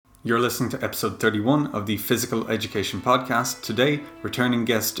You're listening to episode 31 of the Physical Education Podcast. Today, returning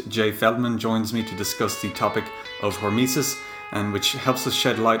guest Jay Feldman joins me to discuss the topic of hormesis, and which helps us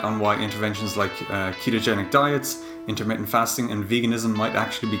shed light on why interventions like ketogenic diets, intermittent fasting, and veganism might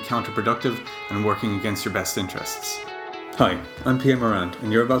actually be counterproductive and working against your best interests. Hi, I'm Pierre Morand,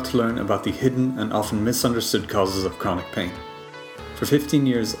 and you're about to learn about the hidden and often misunderstood causes of chronic pain. For 15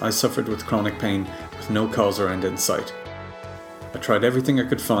 years, I suffered with chronic pain with no cause or end in sight. I tried everything I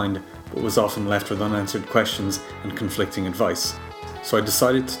could find, but was often left with unanswered questions and conflicting advice. So I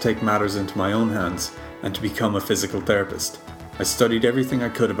decided to take matters into my own hands and to become a physical therapist. I studied everything I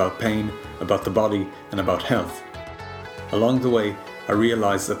could about pain, about the body, and about health. Along the way, I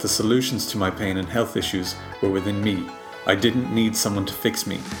realized that the solutions to my pain and health issues were within me. I didn't need someone to fix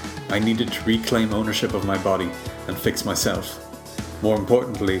me. I needed to reclaim ownership of my body and fix myself. More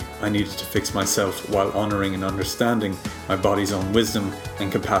importantly, I needed to fix myself while honoring and understanding my body's own wisdom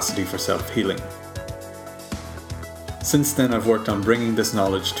and capacity for self-healing. Since then, I've worked on bringing this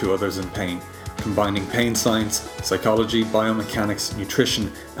knowledge to others in pain, combining pain science, psychology, biomechanics,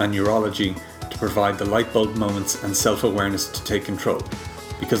 nutrition, and neurology to provide the light bulb moments and self-awareness to take control.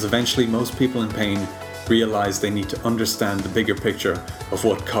 Because eventually most people in pain realize they need to understand the bigger picture of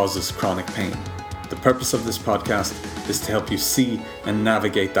what causes chronic pain. The purpose of this podcast is to help you see and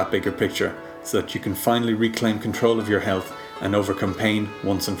navigate that bigger picture so that you can finally reclaim control of your health and overcome pain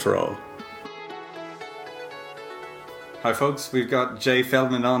once and for all. Hi folks, we've got Jay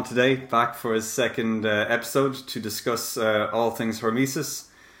Feldman on today, back for his second episode to discuss all things hormesis.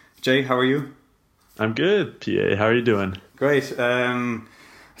 Jay, how are you? I'm good, PA. How are you doing? Great. I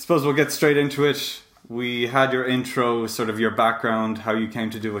suppose we'll get straight into it. We had your intro, sort of your background, how you came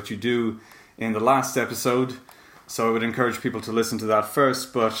to do what you do in the last episode, so I would encourage people to listen to that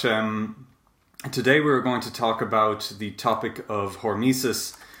first. But today we're going to talk about the topic of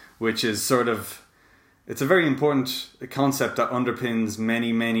hormesis, which is it's a very important concept that underpins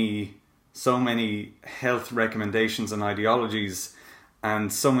so many health recommendations and ideologies,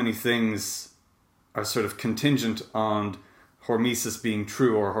 and so many things are sort of contingent on hormesis being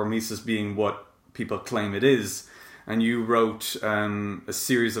true or hormesis being what people claim it is. And you wrote a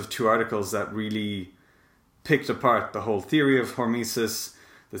series of 2 articles that really picked apart the whole theory of hormesis,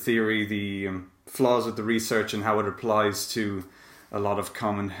 the flaws with the research, and how it applies to a lot of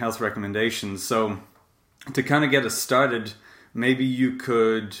common health recommendations. So to kind of get us started, maybe you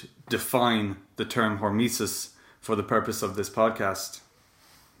could define the term hormesis for the purpose of this podcast.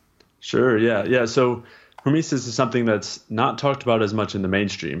 Sure, yeah. So hormesis is something that's not talked about as much in the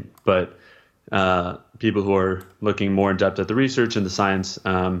mainstream, but people who are looking more in depth at the research and the science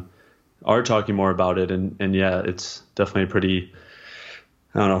are talking more about it. And yeah, it's definitely a pretty,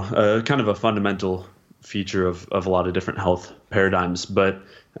 kind of a fundamental feature of a lot of different health paradigms. But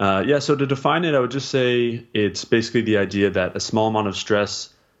so to define it, I would just say it's basically the idea that a small amount of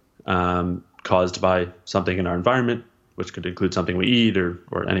stress caused by something in our environment, which could include something we eat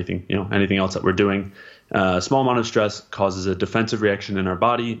or anything else that we're doing. A small amount of stress causes a defensive reaction in our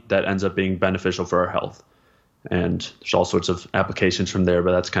body that ends up being beneficial for our health. And there's all sorts of applications from there,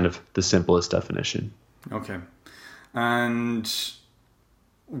 but that's kind of the simplest definition. Okay. And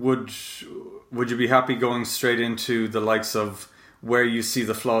would you be happy going straight into the likes of where you see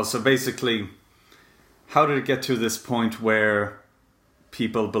the flaws? So basically, how did it get to this point where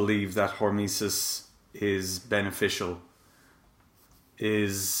people believe that hormesis is beneficial? Do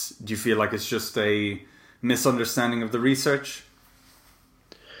you feel like it's just a misunderstanding of the research?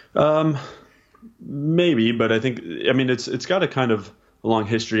 Maybe, but I think, it's got a kind of a long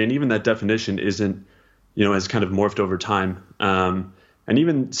history, and even that definition isn't, has kind of morphed over time. And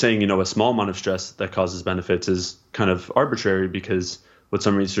even saying, a small amount of stress that causes benefits is kind of arbitrary, because what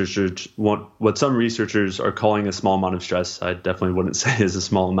some researchers are calling a small amount of stress, I definitely wouldn't say is a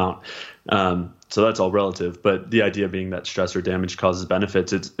small amount. So that's all relative. But the idea being that stress or damage causes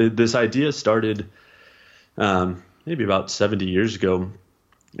benefits, this idea started maybe about 70 years ago,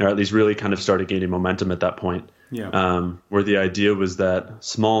 or at least really kind of started gaining momentum at that point. Yeah. Where the idea was that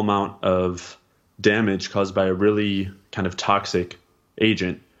small amount of damage caused by a really kind of toxic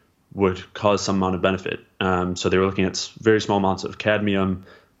agent would cause some amount of benefit. So they were looking at very small amounts of cadmium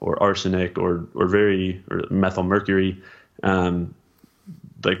or arsenic or methyl mercury,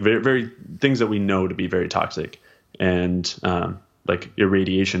 like very, very things that we know to be very toxic, and like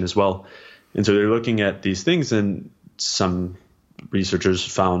irradiation as well. And so they're looking at these things, and some researchers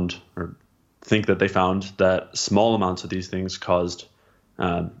found, or think that they found, that small amounts of these things caused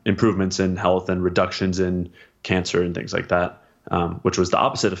improvements in health and reductions in cancer and things like that, which was the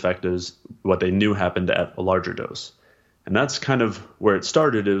opposite effect as what they knew happened at a larger dose. And that's kind of where it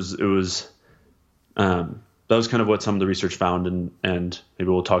started. That was kind of what some of the research found, and maybe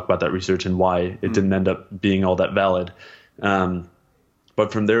we'll talk about that research and why it didn't end up being all that valid.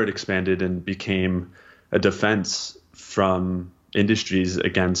 But from there, it expanded and became a defense from industries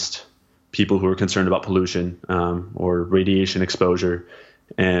against people who are concerned about pollution or radiation exposure,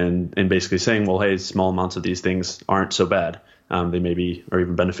 and basically saying, well, hey, small amounts of these things aren't so bad. They maybe are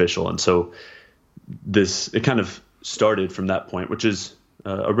even beneficial. And so it kind of started from that point, which is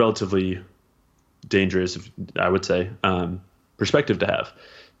a relatively dangerous, I would say, perspective to have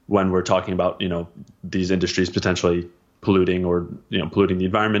when we're talking about, these industries potentially polluting or, polluting the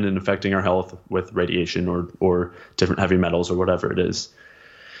environment and affecting our health with radiation or different heavy metals or whatever it is.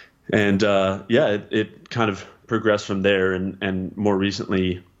 And it kind of progressed from there and more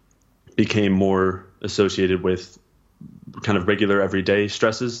recently became more associated with kind of regular everyday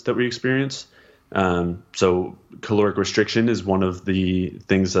stresses that we experience. So caloric restriction is one of the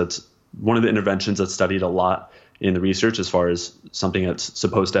interventions that's studied a lot in the research as far as something that's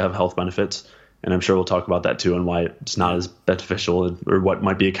supposed to have health benefits. And I'm sure we'll talk about that too and why it's not as beneficial or what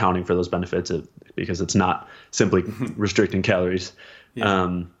might be accounting for those benefits because it's not simply restricting calories.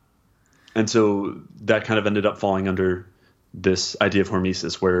 Yeah. And so that kind of ended up falling under this idea of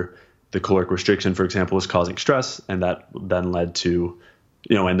hormesis, where the caloric restriction, for example, was causing stress, and that then led to,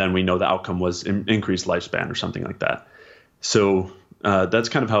 and then we know the outcome was increased lifespan or something like that. So that's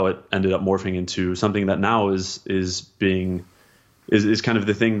kind of how it ended up morphing into something that now is kind of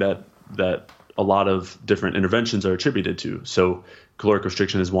the thing that a lot of different interventions are attributed to. So caloric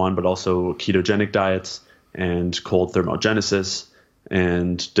restriction is one, but also ketogenic diets and cold thermogenesis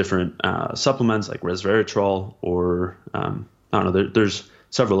and different supplements like resveratrol or I don't know, there's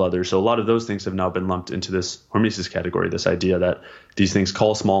several others. So a lot of those things have now been lumped into this hormesis category, this idea that these things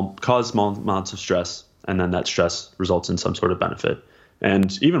cause small amounts of stress, and then that stress results in some sort of benefit.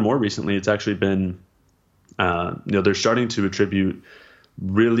 And even more recently, it's actually been, they're starting to attribute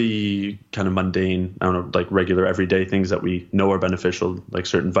really kind of mundane, I don't know, like regular everyday things that we know are beneficial, like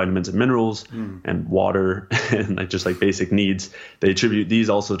certain vitamins and minerals and water and just basic needs. They attribute these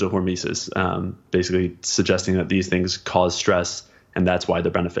also to hormesis, basically suggesting that these things cause stress and that's why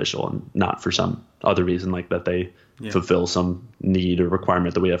they're beneficial and not for some other reason, like that they fulfill some need or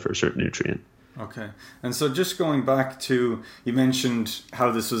requirement that we have for a certain nutrient. Okay. And so just going back to, you mentioned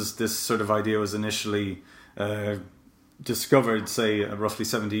how this sort of idea was initially discovered, say, roughly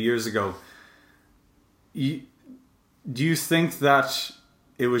 70 years ago. Do you think that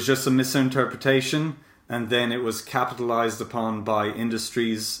it was just a misinterpretation and then it was capitalized upon by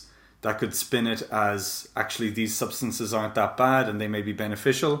industries that could spin it as actually these substances aren't that bad and they may be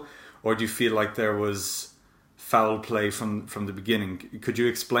beneficial? Or do you feel like there was foul play from the beginning? Could you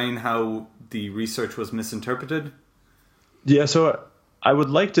explain how the research was misinterpreted? Yeah, so I would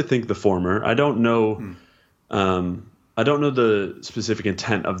like to think the former. I don't know. I don't know the specific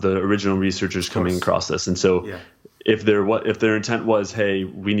intent of the original researchers coming across this, and so if their intent was, hey,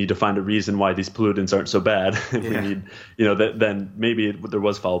 we need to find a reason why these pollutants aren't so bad, we need, then maybe there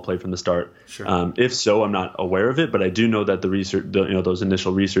was foul play from the start. Sure. If so, I'm not aware of it, but I do know that the research, those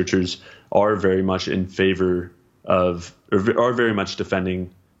initial researchers are very much in favor of, or are very much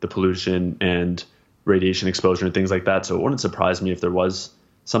defending the pollution and radiation exposure and things like that. So it wouldn't surprise me if there was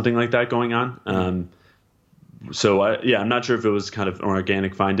something like that going on. So I'm not sure if it was kind of an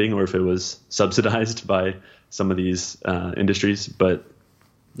organic finding or if it was subsidized by some of these industries, but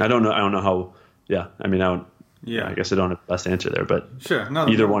I don't know. I don't know how. Yeah, I mean, I guess I don't have the best answer there, but sure,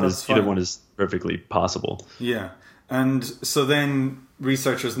 either one is perfectly possible. Yeah, and so then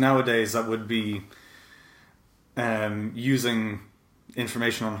researchers nowadays that would be using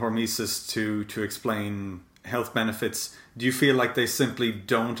information on hormesis to explain health benefits. Do you feel like they simply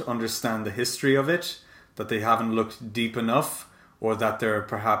don't understand the history of it? That they haven't looked deep enough, or that they're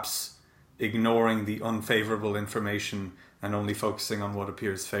perhaps ignoring the unfavorable information and only focusing on what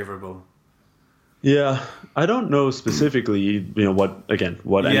appears favorable? Yeah, I don't know specifically, what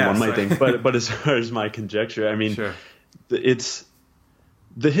anyone might think, but as far as my conjecture, I mean, sure. It's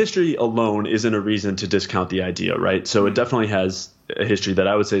the history alone isn't a reason to discount the idea, right? So it definitely has a history that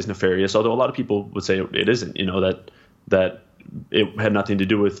I would say is nefarious, although a lot of people would say it isn't, that it had nothing to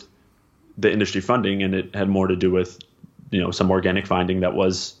do with the industry funding, and it had more to do with, some organic finding that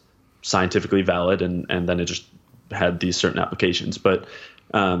was scientifically valid, and then it just had these certain applications. But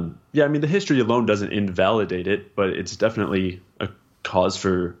I mean, the history alone doesn't invalidate it, but it's definitely a cause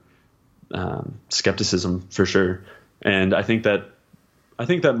for skepticism for sure. And I think that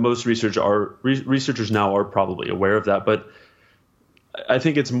most researchers now are probably aware of that, but I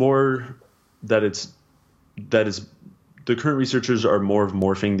think it's more that it's the current researchers are more of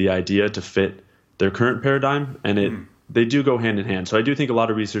morphing the idea to fit their current paradigm, and they do go hand in hand. So I do think a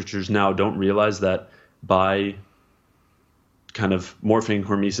lot of researchers now don't realize that by kind of morphing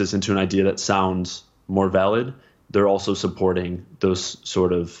hormesis into an idea that sounds more valid, they're also supporting those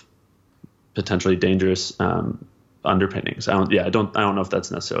sort of potentially dangerous underpinnings. I don't know if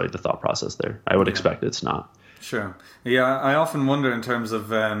that's necessarily the thought process there. I would expect it's not. Sure. Yeah, I often wonder in terms of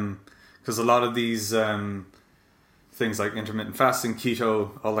because a lot of these things like intermittent fasting,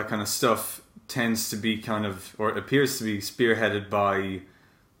 keto, all that kind of stuff tends to be kind of, or appears to be spearheaded by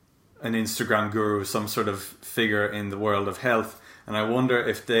an Instagram guru, some sort of figure in the world of health. And I wonder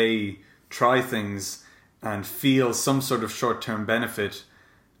if they try things and feel some sort of short-term benefit,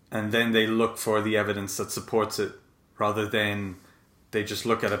 and then they look for the evidence that supports it, rather than they just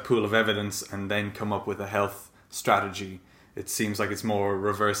look at a pool of evidence and then come up with a health strategy. It seems like it's more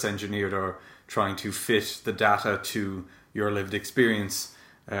reverse engineered, or trying to fit the data to your lived experience,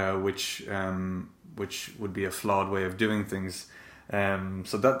 which would be a flawed way of doing things.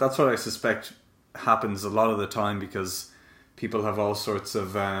 So that's what I suspect happens a lot of the time, because people have all sorts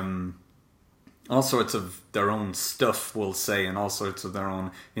of their own stuff, we'll say, and all sorts of their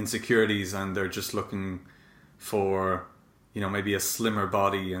own insecurities, and they're just looking for, maybe a slimmer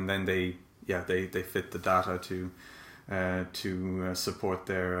body, and then they fit the data to support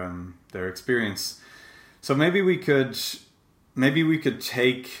their experience. So maybe we could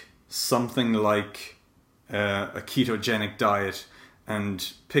take something like a ketogenic diet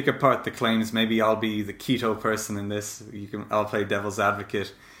and pick apart the claims. Maybe I'll be the keto person in this. I'll play devil's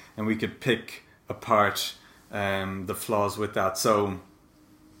advocate, and we could pick apart the flaws with that. So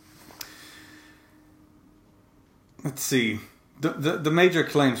let's see. The major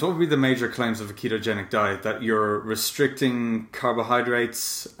claims, what would be the major claims of a ketogenic diet? That you're restricting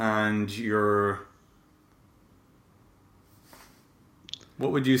carbohydrates and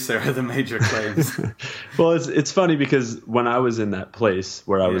what would you say are the major claims? Well, it's funny, because when I was in that place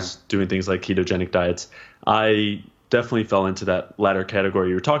where I was doing things like ketogenic diets, I definitely fell into that latter category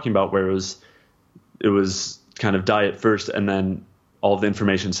you were talking about, where it was kind of diet first and then all the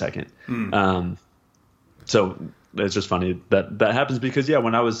information second. So it's just funny that happens, because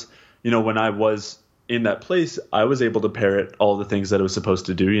when I was in that place, I was able to parrot all the things that it was supposed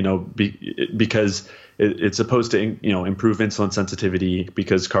to do, because it's supposed to, improve insulin sensitivity,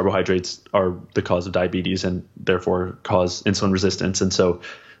 because carbohydrates are the cause of diabetes and therefore cause insulin resistance. And so,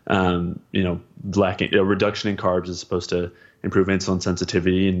 lacking a reduction in carbs is supposed to improve insulin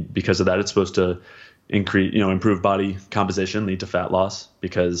sensitivity. And because of that, it's supposed to improve body composition, lead to fat loss,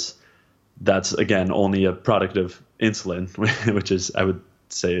 because that's, again, only a product of insulin, which is, I would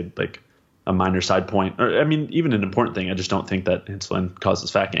say, like a minor side point, or even an important thing. I just don't think that insulin causes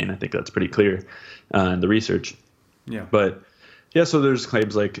fat gain. I think that's pretty clear in the research. Yeah. But so there's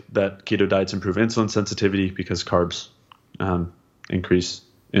claims like that keto diets improve insulin sensitivity because carbs increase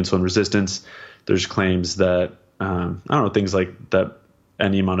insulin resistance. There's claims that things like that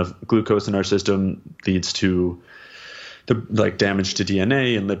any amount of glucose in our system leads to damage to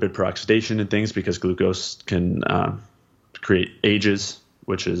DNA and lipid peroxidation and things, because glucose can create ages,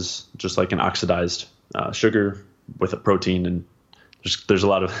 which is just like an oxidized sugar with a protein, and there's a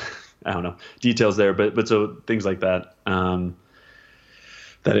lot of details there, but so things like that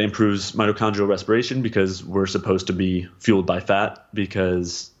that improves mitochondrial respiration, because we're supposed to be fueled by fat,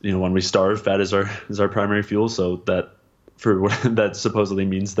 because when we starve, fat is our primary fuel. So that supposedly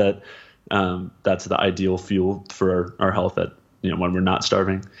means that that's the ideal fuel for our health when we're not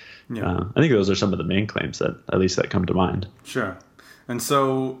starving. I think those are some of the main claims that come to mind. Sure. And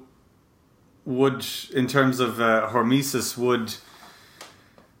so in terms of hormesis,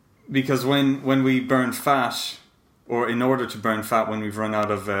 because when we burn fat, or in order to burn fat, when we've run out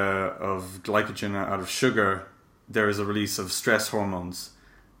of glycogen, out of sugar, there is a release of stress hormones.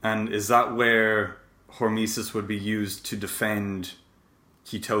 And is that where hormesis would be used to defend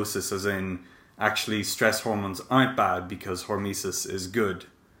ketosis, as in actually stress hormones aren't bad because hormesis is good?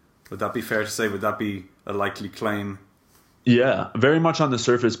 Would that be fair to say? Would that be a likely claim? Yeah, very much on the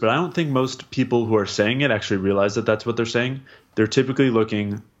surface, but I don't think most people who are saying it actually realize that that's what they're saying. They're typically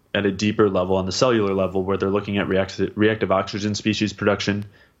looking at a deeper level, on the cellular level, where they're looking at reactive oxygen species production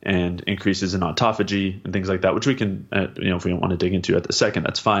and increases in autophagy and things like that, which we can, if we don't want to dig into at the second,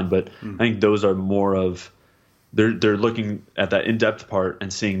 that's fine. But I think those are more of, they're looking at that in-depth part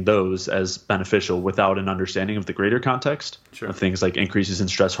and seeing those as beneficial without an understanding of the greater context of things like increases in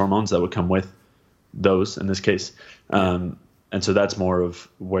stress hormones that would come with those in this case. And so that's more of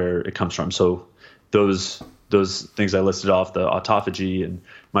where it comes from. So those those things I listed off, the autophagy and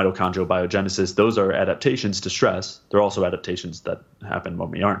mitochondrial biogenesis, those are adaptations to stress. They're also adaptations that happen when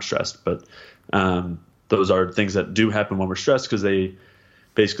we aren't stressed, but those are things that do happen when we're stressed because they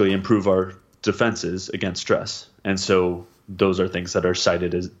basically improve our defenses against stress. And so those are things that are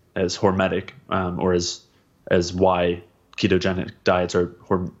cited as hormetic, or as why ketogenic diets are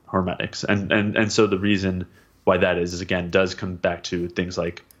hormetics. And so the reason why that is again, does come back to things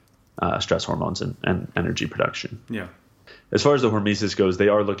like stress hormones and energy production. Yeah. As far as the hormesis goes, they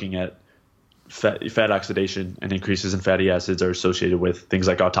are looking at fat oxidation, and increases in fatty acids are associated with things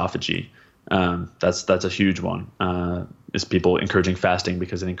like autophagy. That's a huge one. Is people encouraging fasting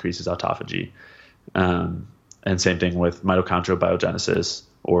because it increases autophagy. And same thing with mitochondrial biogenesis,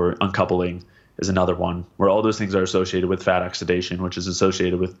 or uncoupling is another one, where all those things are associated with fat oxidation, which is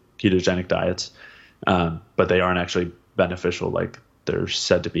associated with ketogenic diets. But they aren't actually beneficial like they're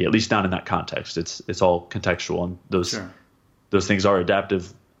said to be, at least not in that context. It's all contextual, and those things are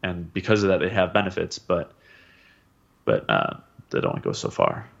adaptive, and because of that they have benefits, but that only goes so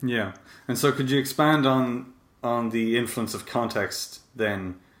far. Yeah. And so could you expand on the influence of context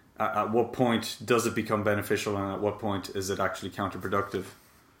then? At what point does it become beneficial, and at what point is it actually counterproductive?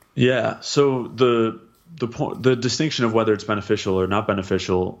 Yeah. So the distinction of whether it's beneficial or not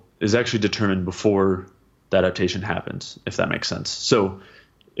beneficial is actually determined before the adaptation happens, if that makes sense. So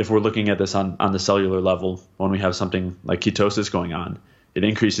if we're looking at this on the cellular level, when we have something like ketosis going on, it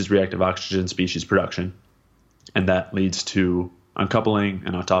increases reactive oxygen species production, and that leads to uncoupling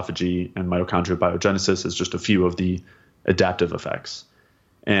and autophagy and mitochondrial biogenesis as just a few of the adaptive effects.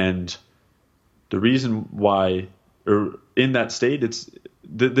 And the reason why, or in that state,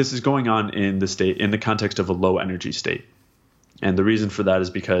 this is going on in the context of a low energy state. And the reason for that is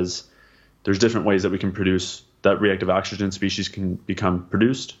because there's different ways that we can produce, that reactive oxygen species can become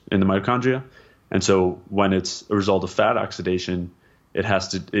produced in the mitochondria. And so when it's a result of fat oxidation, it has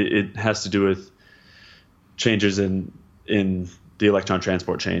to do with changes in the electron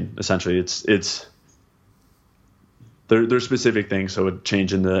transport chain. Essentially, there's specific things. So a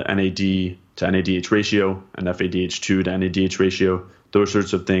change in the NAD to NADH ratio and FADH2 to NADH ratio, those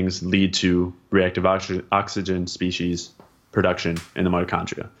sorts of things lead to reactive oxygen species production in the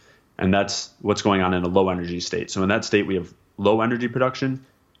mitochondria. And that's what's going on in a low energy state. So in that state, we have low energy production,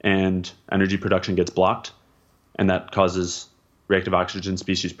 and energy production gets blocked, and that causes reactive oxygen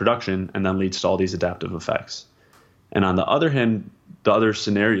species production, and then leads to all these adaptive effects. And on the other hand, the other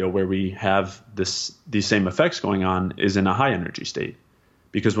scenario where we have these same effects going on is in a high energy state,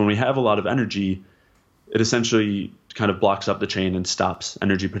 because when we have a lot of energy, it essentially kind of blocks up the chain and stops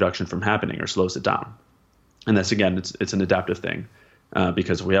energy production from happening or slows it down. And that's, again, it's an adaptive thing,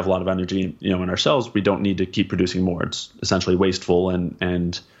 because if we have a lot of energy, in our cells, we don't need to keep producing more. It's essentially wasteful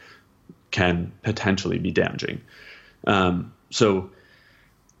and can potentially be damaging. So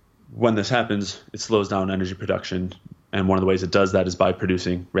when this happens, it slows down energy production. And one of the ways it does that is by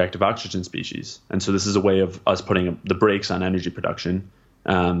producing reactive oxygen species. And so this is a way of us putting the brakes on energy production,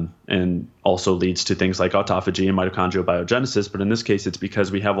 and also leads to things like autophagy and mitochondrial biogenesis. But in this case, it's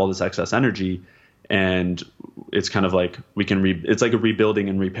because we have all this excess energy, and it's kind of like it's like a rebuilding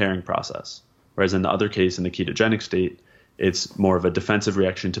and repairing process. Whereas in the other case, in the ketogenic state, it's more of a defensive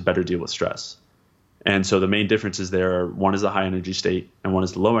reaction to better deal with stress. And so the main differences there are, one is the high energy state and one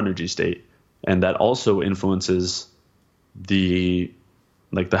is the low energy state. And that also influences the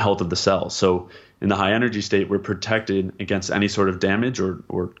health of the cell. So in the high energy state, we're protected against any sort of damage,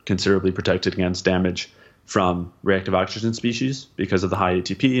 or considerably protected against damage from reactive oxygen species because of the high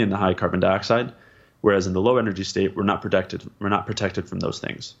ATP and the high carbon dioxide. Whereas in the low energy state, we're not protected. We're not protected from those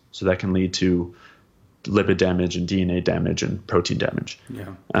things. So that can lead to lipid damage and DNA damage and protein damage.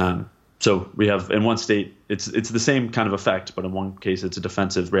 Yeah. So we have, in one state, it's the same kind of effect, but in one case, it's a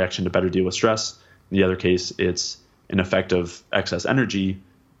defensive reaction to better deal with stress. In the other case, it's an effect of excess energy,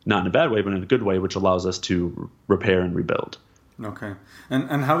 not in a bad way, but in a good way, which allows us to repair and rebuild. Okay.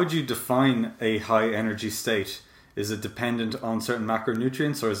 And how would you define a high energy state? Is it dependent on certain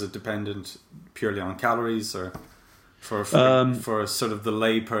macronutrients, or is it dependent purely on calories? Or for sort of the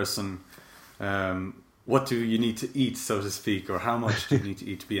lay person, what do you need to eat, so to speak, or how much do you need to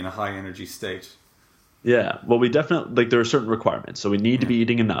eat to be in a high energy state? Yeah, well, we definitely, there are certain requirements. So we need to be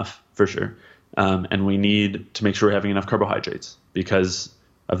eating enough, for sure. And we need to make sure we're having enough carbohydrates because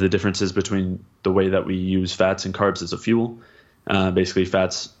of the differences between the way that we use fats and carbs as a fuel. Basically,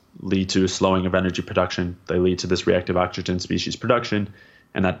 fats lead to a slowing of energy production. They lead to this reactive oxygen species production,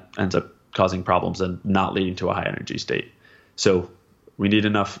 and that ends up causing problems and not leading to a high energy state. So we need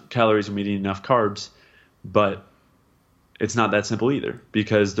enough calories and we need enough carbs, but it's not that simple either,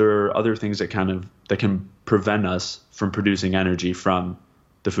 because there are other things that can prevent us from producing energy from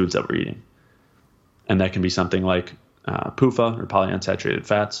the foods that we're eating. And that can be something like PUFA, or polyunsaturated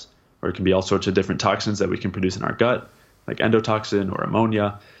fats, or it can be all sorts of different toxins that we can produce in our gut, like endotoxin or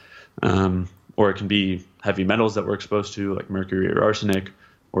ammonia, or it can be heavy metals that we're exposed to, like mercury or arsenic,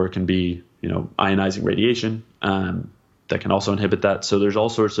 or it can be, ionizing radiation that can also inhibit that. So there's all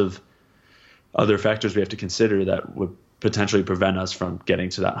sorts of other factors we have to consider that would potentially prevent us from getting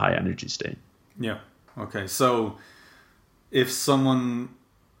to that high energy state. Yeah. Okay. So if someone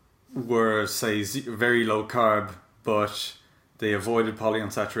were, say, very low carb, but they avoided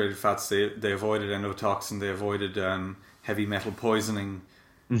polyunsaturated fats, they avoided endotoxin, they avoided heavy metal poisoning,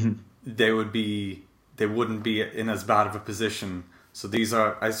 mm-hmm. they wouldn't be in as bad of a position. So these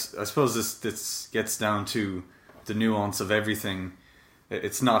are, I suppose this gets down to the nuance of everything.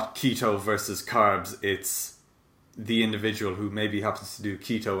 It's not keto versus carbs, it's the individual who maybe happens to do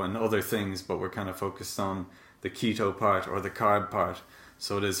keto and other things, but we're kind of focused on the keto part or the carb part.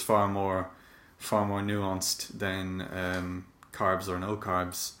 So it is far more nuanced than carbs or no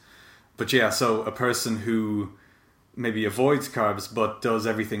carbs. But yeah, so a person who maybe avoids carbs but does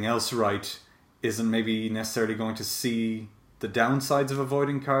everything else right isn't maybe necessarily going to see the downsides of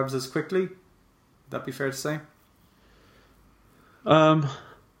avoiding carbs as quickly. Would that be fair to say?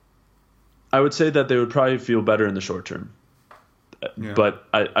 I would say that they would probably feel better in the short term. Yeah. But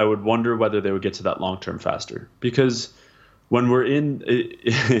I would wonder whether they would get to that long term faster, because when we're in,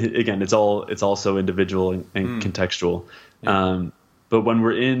 again, it's all so individual and contextual. Yeah. But when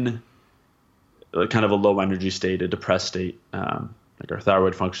we're in kind of a low energy state, a depressed state, like our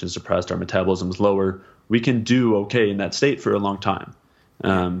thyroid function is depressed, our metabolism is lower, we can do okay in that state for a long time.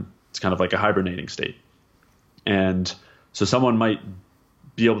 It's kind of like a hibernating state. And so someone might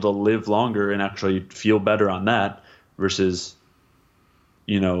be able to live longer and actually feel better on that versus,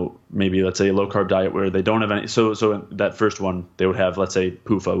 maybe let's say a low carb diet where they don't have any. So that first one, they would have, let's say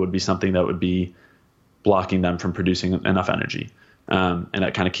PUFA would be something that would be blocking them from producing enough energy. And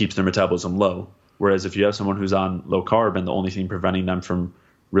that kind of keeps their metabolism low. Whereas if you have someone who's on low carb and the only thing preventing them from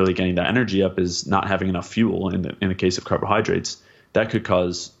really getting that energy up is not having enough fuel in the case of carbohydrates, that could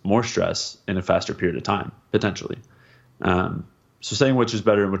cause more stress in a faster period of time, potentially. So saying which is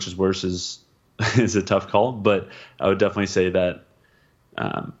better and which is worse is a tough call, but I would definitely say that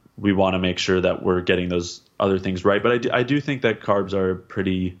we want to make sure that we're getting those other things right. But I do think that carbs are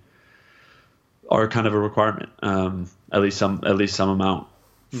kind of a requirement, at least some amount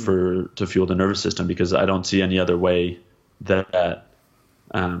to fuel the nervous system, because I don't see any other way that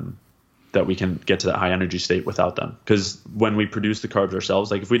we can get to that high energy state without them. Because when we produce the carbs ourselves,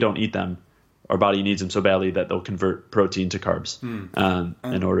 like if we don't eat them, our body needs them so badly that they'll convert protein to carbs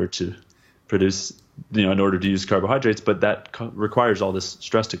in order to produce, in order to use carbohydrates. But that requires all this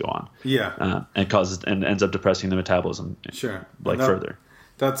stress to go on. Yeah. And ends up depressing the metabolism. Sure. Further.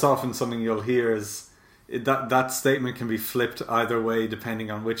 That's often something you'll hear is that statement can be flipped either way depending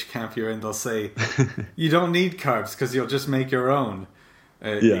on which camp you're in. They'll say, you don't need carbs because you'll just make your own,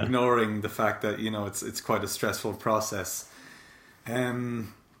 ignoring the fact that, it's quite a stressful process.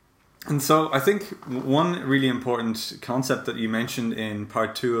 And so I think one really important concept that you mentioned in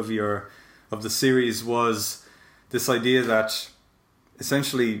part 2 of the series was this idea that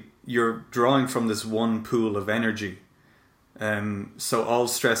essentially you're drawing from this one pool of energy. So all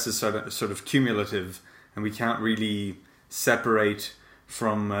stress is sort of cumulative, and we can't really separate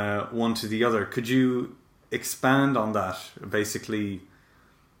from one to the other. Could you expand on that, basically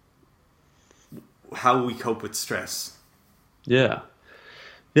how we cope with stress? Yeah.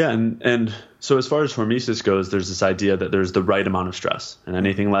 Yeah, and so as far as hormesis goes, there's this idea that there's the right amount of stress, and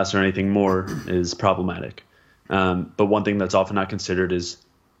anything less or anything more is problematic. But one thing that's often not considered is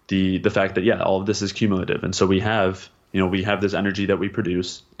the fact that, all of this is cumulative. And so we have this energy that we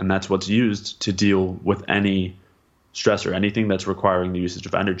produce, and that's what's used to deal with any stress or anything that's requiring the usage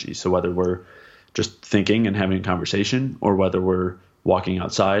of energy. So whether we're just thinking and having a conversation, or whether we're walking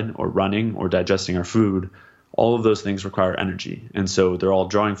outside or running or digesting our food, all of those things require energy. And so they're all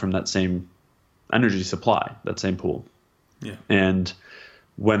drawing from that same energy supply, that same pool. Yeah. And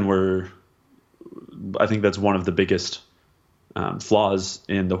I think that's one of the biggest flaws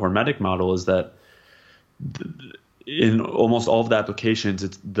in the hormetic model, is that in almost all of the applications,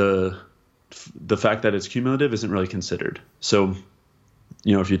 it's the fact that it's cumulative isn't really considered. So,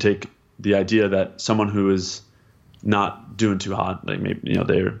 if you take the idea that someone who is not doing too hot, like maybe,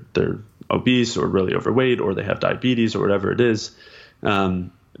 they're obese or really overweight, or they have diabetes or whatever it is,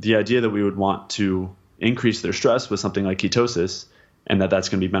 the idea that we would want to increase their stress with something like ketosis, and that's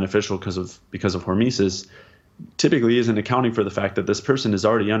going to be beneficial because of hormesis, typically isn't accounting for the fact that this person is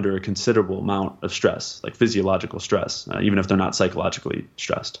already under a considerable amount of stress, like physiological stress, even if they're not psychologically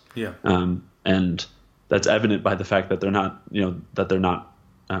stressed. Yeah. And that's evident by the fact that they're not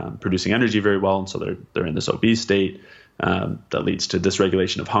producing energy very well, and so they're in this obese state that leads to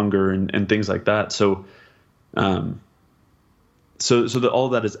dysregulation of hunger and things like that. So, all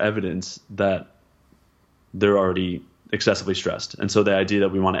of that is evidence that they're already excessively stressed, and so the idea that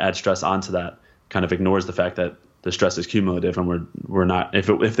we want to add stress onto that kind of ignores the fact that the stress is cumulative, and we're not, if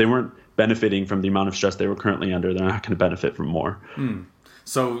they weren't benefiting from the amount of stress they were currently under, they're not going to benefit from more.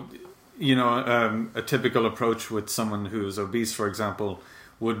 So, a typical approach with someone who is obese, for example,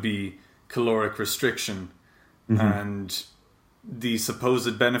 would be caloric restriction, and the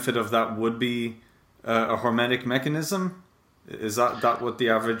supposed benefit of that would be a hormetic mechanism. Is that what the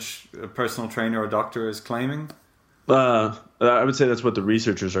average personal trainer or doctor is claiming? I would say that's what the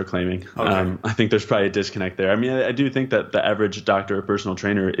researchers are claiming. Okay. I think there's probably a disconnect there. I mean, I do think that the average doctor or personal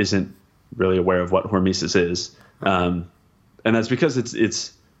trainer isn't really aware of what hormesis is. And that's because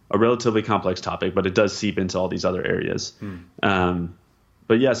it's a relatively complex topic, but it does seep into all these other areas.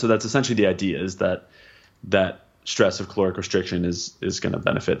 But yeah, so that's essentially the idea, is that stress of caloric restriction is going to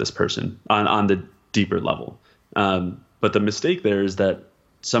benefit this person on the deeper level. But the mistake there is that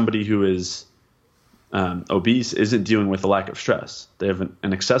somebody who is obese isn't dealing with a lack of stress. They have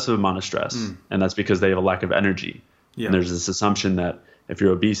an excessive amount of stress, and that's because they have a lack of energy. Yeah. And there's this assumption that if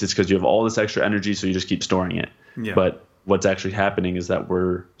you're obese, it's because you have all this extra energy, so you just keep storing it. Yeah. But what's actually happening is that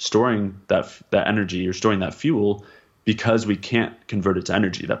we're storing that energy, or storing that fuel, because we can't convert it to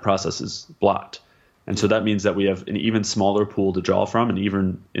energy. That process is blocked. And so that means that we have an even smaller pool to draw from, and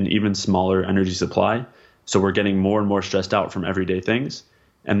an even smaller energy supply. So we're getting more and more stressed out from everyday things.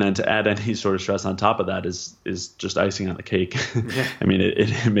 And then to add any sort of stress on top of that is just icing on the cake. Yeah. I mean,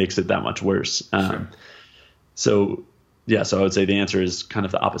 it makes it that much worse. Sure. So I would say the answer is kind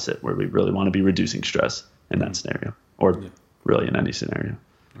of the opposite, where we really want to be reducing stress in that scenario, or really in any scenario.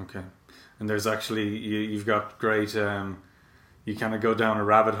 Okay. And there's actually, you've got great, you kind of go down a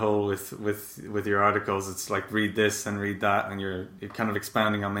rabbit hole with your articles. It's like, read this and read that, and you're kind of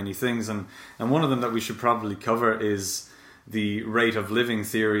expanding on many things. And one of them that we should probably cover is the rate of living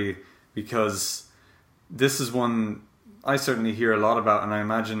theory, because this is one I certainly hear a lot about, and I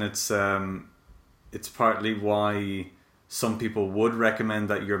imagine it's partly why some people would recommend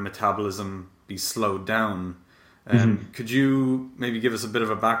that your metabolism be slowed down. Could you maybe give us a bit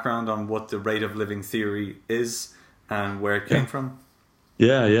of a background on what the rate of living theory is and where it came from?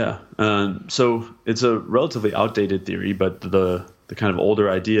 Yeah. So it's a relatively outdated theory, but the kind of older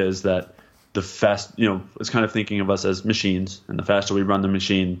idea is that the fast, it's kind of thinking of us as machines, and the faster we run the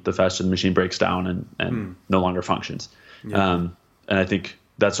machine, the faster the machine breaks down and no longer functions. Yeah. And I think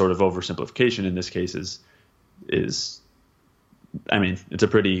that sort of oversimplification in this case is, I mean, it's a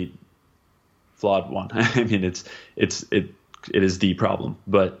pretty flawed one. I mean, it is the problem,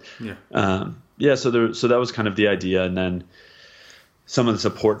 but so that was kind of the idea. And then some of the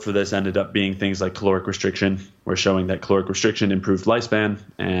support for this ended up being things like caloric restriction. We're showing that caloric restriction improved lifespan,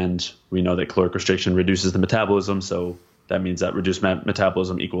 and we know that caloric restriction reduces the metabolism. So that means that reduced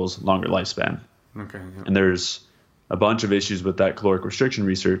metabolism equals longer lifespan. Okay. Yeah. And there's a bunch of issues with that caloric restriction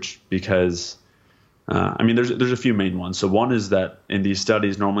research because, there's a few main ones. So one is that in these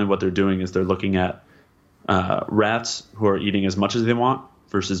studies, normally what they're doing is they're looking at rats who are eating as much as they want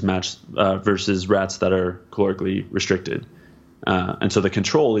versus rats that are calorically restricted. And so the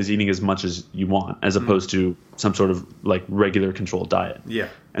control is eating as much as you want, as opposed to some sort of like regular controlled diet. Yeah.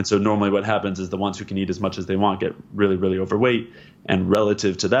 And so normally what happens is the ones who can eat as much as they want get really, really overweight. And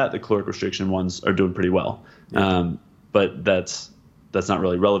relative to that, the caloric restriction ones are doing pretty well. Yeah. But that's not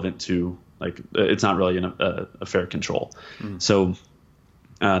really relevant to, like, it's not really a fair control. So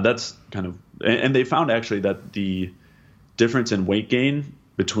that's kind of, and they found actually that the difference in weight gain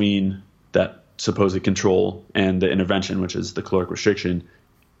between that supposed control and the intervention, which is the caloric restriction,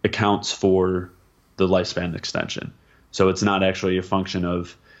 accounts for the lifespan extension. So it's not actually a function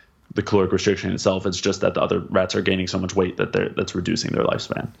of the caloric restriction itself. It's just that the other rats are gaining so much weight that's reducing their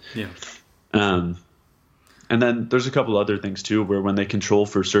lifespan. Yeah. And then there's a couple other things too, where when they control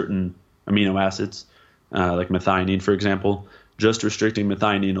for certain amino acids, like methionine, for example, just restricting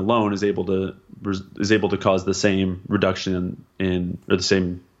methionine alone is able to cause the same reduction or the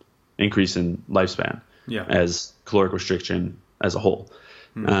same increase in lifespan as caloric restriction as a whole.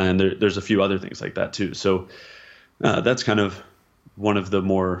 And there's a few other things like that too. So that's kind of one of the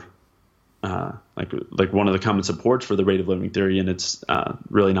more like one of the common supports for the rate of living theory, and it's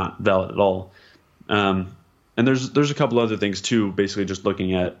really not valid at all. And there's a couple other things too, basically just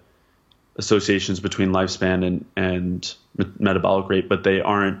looking at associations between lifespan and metabolic rate, but they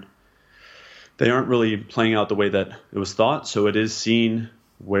aren't really playing out the way that it was thought. So it is seen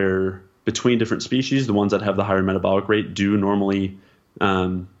where between different species, the ones that have the higher metabolic rate do normally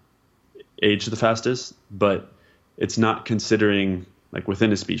age the fastest, but it's not considering like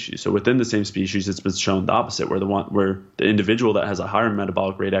within a species. So within the same species, it's been shown the opposite, where the individual that has a higher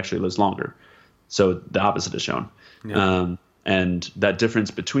metabolic rate actually lives longer. So the opposite is shown. Yeah. And that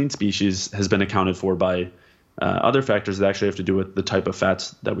difference between species has been accounted for by other factors that actually have to do with the type of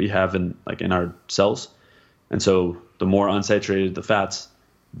fats that we have in our cells. And so the more unsaturated the fats,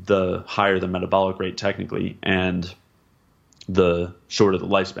 the higher the metabolic rate technically, and the shorter the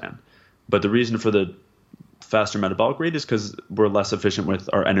lifespan. But the reason for the faster metabolic rate is because we're less efficient with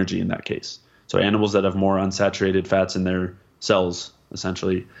our energy in that case. So animals that have more unsaturated fats in their cells,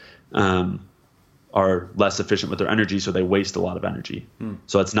 essentially, are less efficient with their energy, so they waste a lot of energy.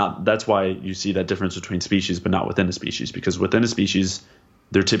 So that's why you see that difference between species, but not within a species, because within a species,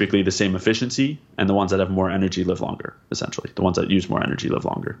 they're typically the same efficiency, and the ones that have more energy live longer, essentially. The ones that use more energy live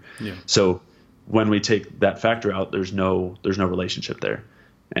longer. Yeah. So when we take that factor out, there's no relationship there.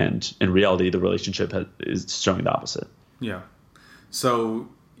 And in reality, the relationship is showing the opposite. Yeah. So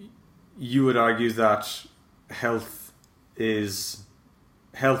you would argue that health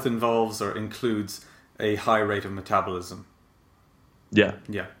involves or includes a high rate of metabolism. Yeah.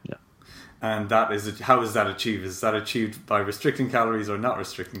 Yeah. Yeah. And how is that achieved? Is that achieved by restricting calories or not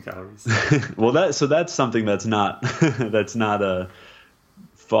restricting calories? Well, that's something that's not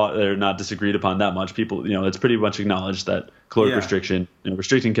fought or not disagreed upon that much. People, it's pretty much acknowledged that caloric restriction,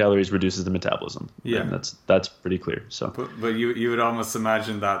 restricting calories reduces the metabolism. Yeah, and that's pretty clear. So, but you would almost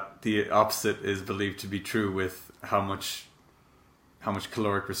imagine that the opposite is believed to be true with how much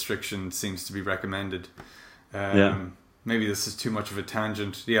caloric restriction seems to be recommended. Maybe this is too much of a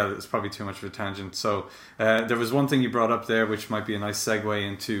tangent. Yeah, it's probably too much of a tangent. So there was one thing you brought up there, which might be a nice segue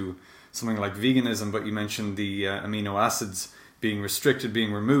into something like veganism, but you mentioned the amino acids being restricted,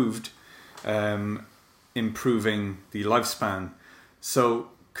 being removed, improving the lifespan. So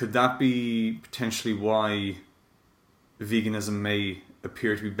could that be potentially why veganism may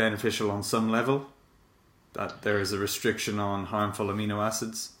appear to be beneficial on some level? That there is a restriction on harmful amino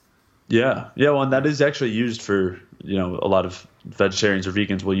acids? Yeah. Well, and that is actually used for, a lot of vegetarians or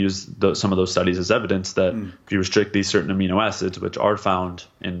vegans will use some of those studies as evidence that if you restrict these certain amino acids, which are found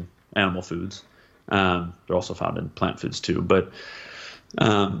in animal foods, they're also found in plant foods too. But,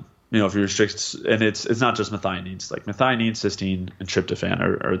 if you restrict, and it's not just methionines, like methionine, cysteine, and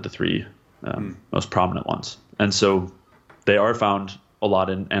tryptophan are the three most prominent ones. And so they are found a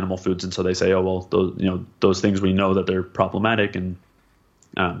lot in animal foods. And so they say, oh, well, those things we know that they're problematic, and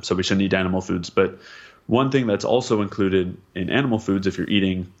so we shouldn't eat animal foods. But one thing that's also included in animal foods, if you're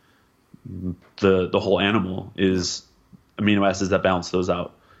eating the whole animal, is amino acids that balance those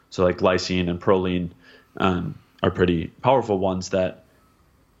out. So like glycine and proline are pretty powerful ones that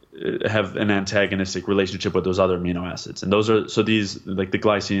have an antagonistic relationship with those other amino acids. And these, like the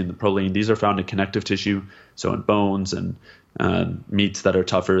glycine and the proline, these are found in connective tissue, so in bones and meats that are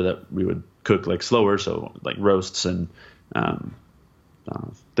tougher that we would cook like slower, so like roasts and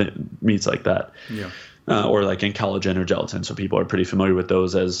meats like that. Yeah. Or like in collagen or gelatin. So people are pretty familiar with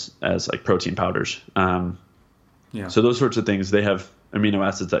those as like protein powders. So those sorts of things, they have amino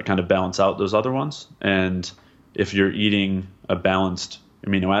acids that kind of balance out those other ones. And if you're eating a balanced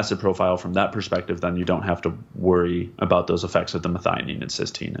amino acid profile from that perspective, then you don't have to worry about those effects of the methionine and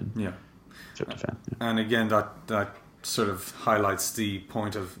cysteine and tryptophan. Yeah. And again, that sort of highlights the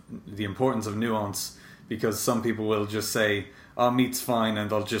point of the importance of nuance, because some people will just say, oh, meat's fine,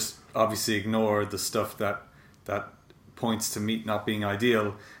 and they'll just obviously ignore the stuff that points to meat not being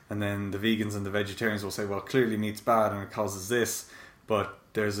ideal. And then the vegans and the vegetarians will say, well, clearly meat's bad and it causes this, but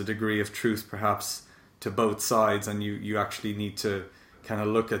there's a degree of truth perhaps to both sides, and you actually need to kind of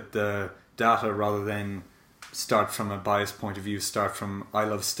look at the data rather than start from a biased point of view, start from I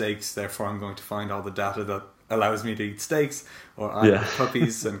love steaks, therefore I'm going to find all the data that allows me to eat steaks, or I love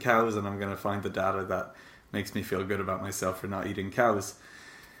puppies and cows, and I'm going to find the data that makes me feel good about myself for not eating cows.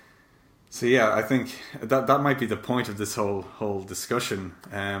 So yeah, I think that might be the point of this whole discussion,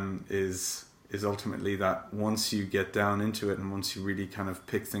 is ultimately that once you get down into it and once you really kind of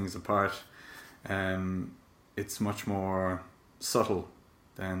pick things apart, it's much more subtle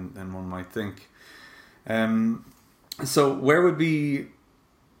than one might think. So where would be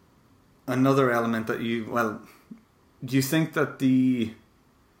another element that do you think that the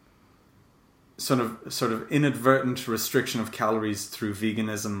sort of inadvertent restriction of calories through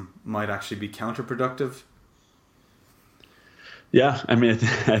veganism might actually be counterproductive? Yeah, I mean,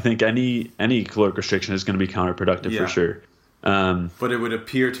 I think any caloric restriction is going to be counterproductive for sure. But it would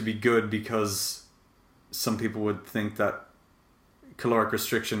appear to be good because some people would think that caloric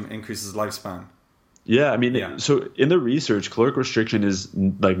restriction increases lifespan. Yeah, I mean, so in the research, caloric restriction is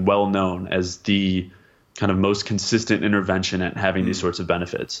like well known as the kind of most consistent intervention at having these sorts of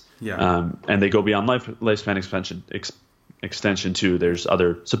benefits. And they go beyond lifespan extension too. There's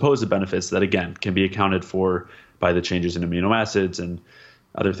other supposed benefits that again can be accounted for by the changes in amino acids and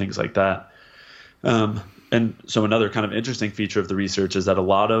other things like that. And so another kind of interesting feature of the research is that a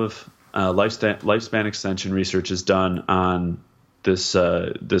lot of lifespan extension research is done on this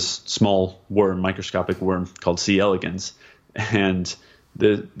small worm, microscopic worm called C. elegans. And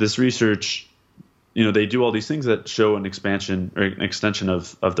this research, they do all these things that show an expansion or an extension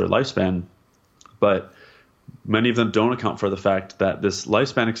of their lifespan, but many of them don't account for the fact that this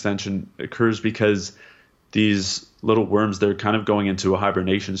lifespan extension occurs because these little worms, they're kind of going into a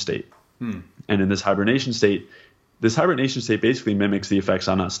hibernation state. And in this hibernation state basically mimics the effects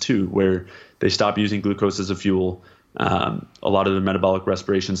on us too, where they stop using glucose as a fuel. A lot of the metabolic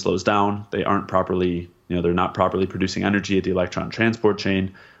respiration slows down. They aren't properly, they're not properly producing energy at the electron transport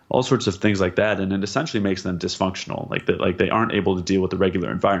chain, all sorts of things like that. And it essentially makes them dysfunctional, like they aren't able to deal with the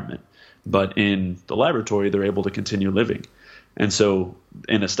regular environment. But in the laboratory, they're able to continue living. And so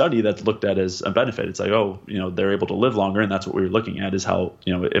in a study that's looked at as a benefit, it's like, they're able to live longer. And that's what we were looking at is how,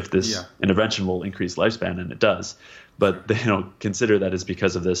 if this intervention will increase lifespan, and it does. But they don't consider that is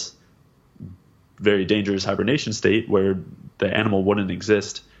because of this very dangerous hibernation state where the animal wouldn't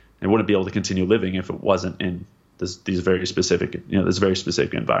exist and wouldn't be able to continue living if it wasn't in this very specific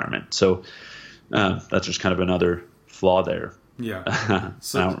environment. So that's just kind of another flaw there. Yeah.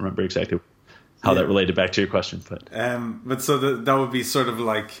 So I don't remember exactly how that related back to your question, but so that would be sort of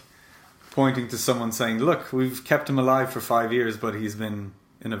like pointing to someone saying, look, we've kept him alive for 5 years, but he's been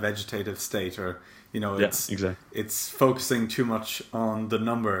in a vegetative state, or it's focusing too much on the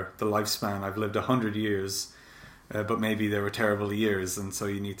number, the lifespan. I've lived 100 years, but maybe they were terrible years, and so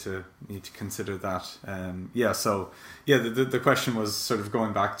you need to consider that. The question was sort of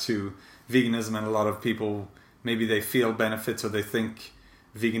going back to veganism, and a lot of people, maybe they feel benefits or they think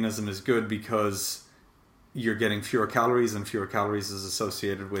veganism is good because you're getting fewer calories, and fewer calories is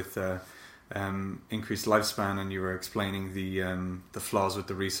associated with increased lifespan. And you were explaining the flaws with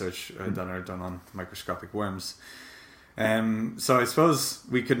the research that are done on microscopic worms. So I suppose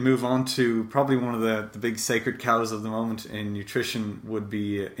we could move on to probably one of the big sacred cows of the moment in nutrition would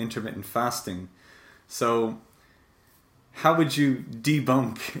be intermittent fasting. So how would you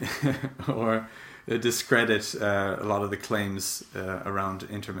debunk or discredit a lot of the claims around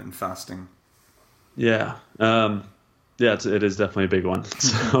intermittent fasting? It is definitely a big one.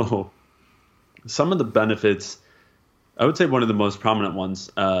 So some of the benefits, I would say one of the most prominent ones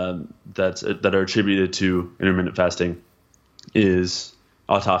that are attributed to intermittent fasting is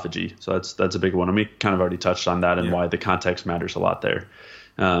autophagy. So that's a big one, and we kind of already touched on that and why the context matters a lot there.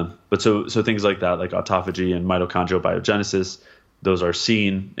 But so things like that, like autophagy and mitochondrial biogenesis, those are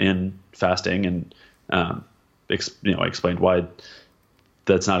seen in fasting, and I explained why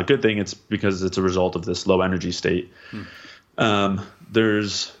that's not a good thing. It's because it's a result of this low energy state. And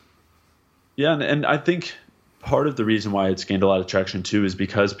I think part of the reason why it's gained a lot of traction too is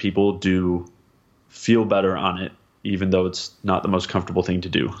because people do feel better on it, even though it's not the most comfortable thing to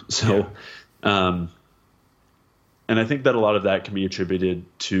do. So, and I think that a lot of that can be attributed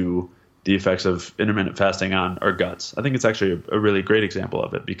to the effects of intermittent fasting on our guts. I think it's actually a really great example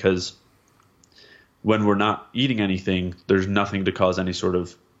of it, because when we're not eating anything, there's nothing to cause any sort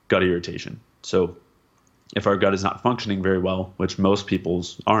of gut irritation. So if our gut is not functioning very well, which most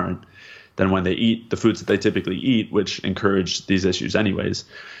people's aren't, then when they eat the foods that they typically eat, which encourage these issues anyways,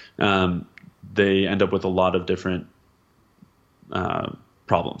 they end up with a lot of different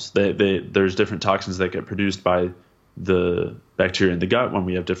problems. There's different toxins that get produced by the bacteria in the gut when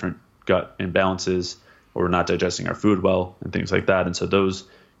we have different gut imbalances, or we're not digesting our food well, and things like that. And so those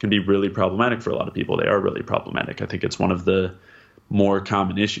can be really problematic for a lot of people. They are really problematic. I think it's one of the more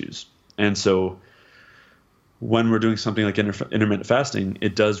common issues. And so when we're doing something like intermittent fasting,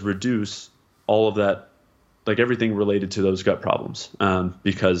 it does reduce all of that, like everything related to those gut problems,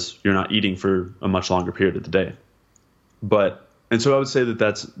 because you're not eating for a much longer period of the day. And so I would say that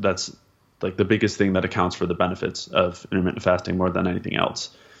that's like the biggest thing that accounts for the benefits of intermittent fasting more than anything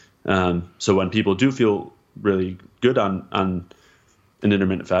else. So when people do feel really good on an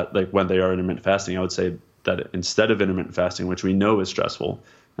intermittent fast, like when they are intermittent fasting, I would say that instead of intermittent fasting, which we know is stressful,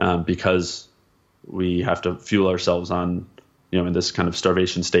 because we have to fuel ourselves on, in this kind of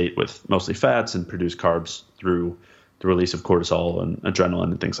starvation state with mostly fats and produce carbs through the release of cortisol and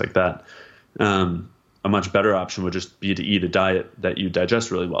adrenaline and things like that. A much better option would just be to eat a diet that you digest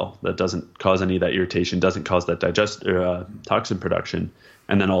really well, that doesn't cause any of that irritation, doesn't cause that toxin production,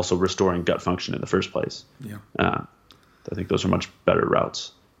 and then also restoring gut function in the first place. Yeah. I think those are much better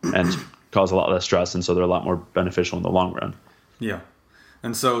routes and cause a lot less stress, and so they're a lot more beneficial in the long run. Yeah.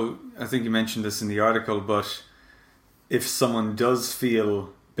 And so I think you mentioned this in the article, but if someone does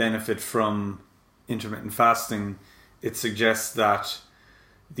feel benefit from intermittent fasting, it suggests that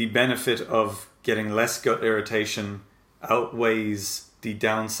the benefit of getting less gut irritation outweighs the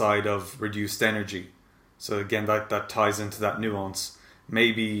downside of reduced energy. So again, that ties into that nuance.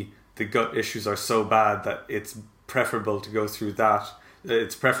 Maybe the gut issues are so bad that it's preferable to go through that.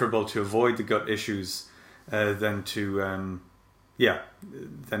 It's preferable to avoid the gut issues than to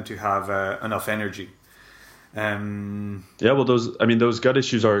have enough energy. Well, those gut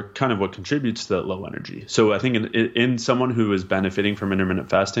issues are kind of what contributes to that low energy. So I think in someone who is benefiting from intermittent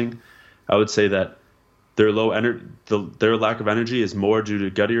fasting, I would say that their their lack of energy is more due to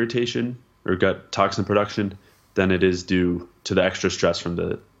gut irritation or gut toxin production than it is due to the extra stress from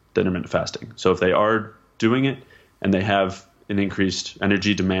the intermittent fasting. So if they are doing it and they have an increased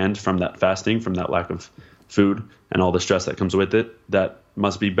energy demand from that fasting, from that lack of food and all the stress that comes with it, that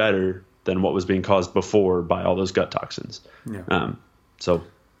must be better than what was being caused before by all those gut toxins. Yeah. So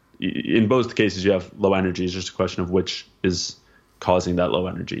in both cases, you have low energy. It's just a question of which is causing that low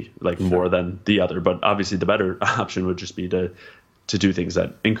energy, like Sure. more than the other. But obviously the better option would just be to do things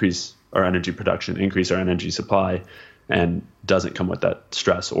that increase our energy production, increase our energy supply, and doesn't come with that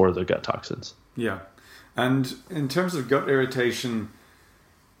stress or the gut toxins. Yeah. And in terms of gut irritation,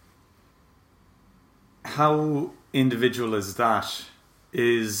 how individual is that?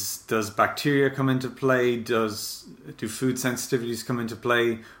 Does bacteria come into play? Do food sensitivities come into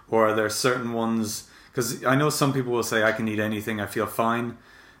play? Or are there certain ones? Because I know some people will say, I can eat anything, I feel fine.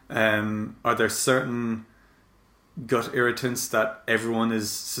 Are there certain gut irritants that everyone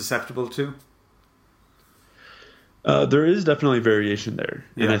is susceptible to? There is definitely variation there.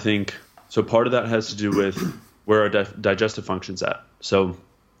 Yeah. And I think, so part of that has to do with where our digestive function's at. So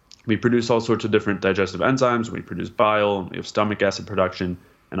we produce all sorts of different digestive enzymes. We produce bile, we have stomach acid production,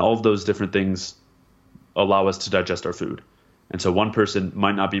 and all of those different things allow us to digest our food. And so one person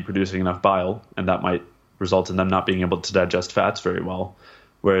might not be producing enough bile, and that might result in them not being able to digest fats very well.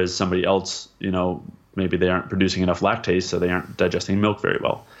 Whereas somebody else, maybe they aren't producing enough lactase, so they aren't digesting milk very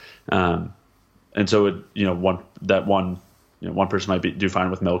well. And so one person might do fine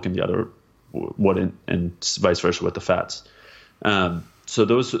with milk and the other wouldn't, and vice versa with the fats. So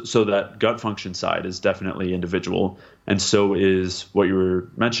that gut function side is definitely individual, and so is what you were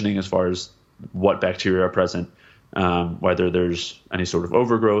mentioning as far as what bacteria are present, whether there's any sort of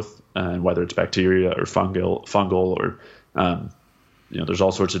overgrowth, and whether it's bacteria or fungal or there's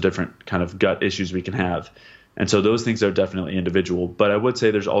all sorts of different kind of gut issues we can have. And so those things are definitely individual. But I would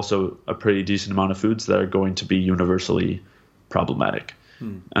say there's also a pretty decent amount of foods that are going to be universally problematic.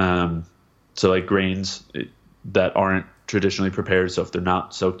 So like grains that aren't traditionally prepared. So if they're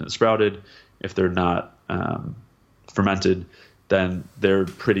not soaked and sprouted, if they're not fermented, then they're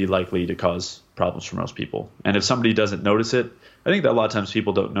pretty likely to cause problems for most people. And if somebody doesn't notice it, I think that a lot of times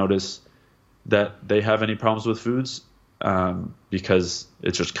people don't notice that they have any problems with foods because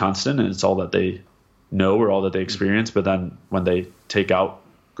it's just constant and it's all that they know or all that they experience. But then when they take out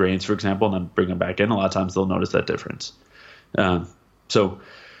grains, for example, and then bring them back in, a lot of times they'll notice that difference.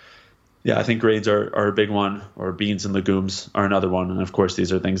 Yeah, I think grains are a big one, or beans and legumes are another one. And of course,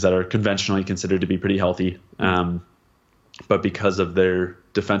 these are things that are conventionally considered to be pretty healthy. But because of their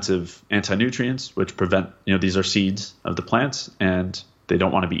defensive anti-nutrients, which prevent, these are seeds of the plants and they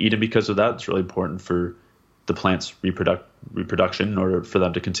don't want to be eaten because of that. It's really important for the plant's reproduction in order for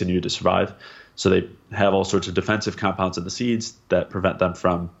them to continue to survive. So they have all sorts of defensive compounds in the seeds that prevent them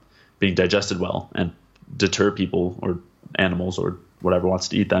from being digested well and deter people or animals or whatever wants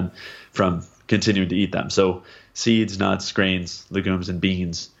to eat them from continuing to eat them. So seeds, nuts, grains, legumes, and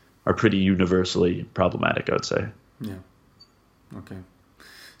beans are pretty universally problematic, I would say. Yeah. Okay.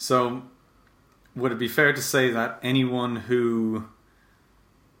 So would it be fair to say that anyone who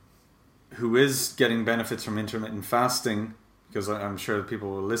is getting benefits from intermittent fasting, because I'm sure that people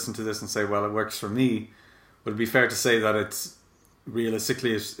will listen to this and say, well, it works for me, would it be fair to say that it's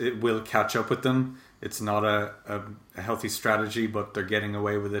realistically it will catch up with them? It's not a healthy strategy, but they're getting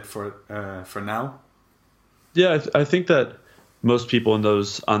away with it for now? Yeah, I think that most people on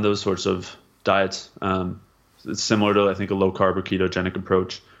those sorts of diets, it's similar to, I think, a low carb or ketogenic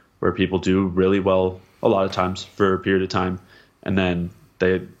approach, where people do really well a lot of times for a period of time, and then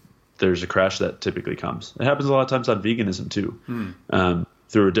they there's a crash that typically comes. It happens a lot of times on veganism too,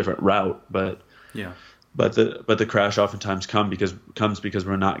 through a different route. But the crash oftentimes comes because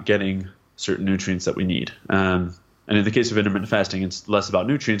we're not getting certain nutrients that we need. And in the case of intermittent fasting, it's less about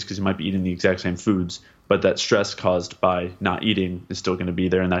nutrients because you might be eating the exact same foods, but that stress caused by not eating is still going to be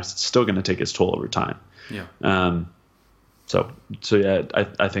there, and that's still going to take its toll over time. Yeah. So yeah,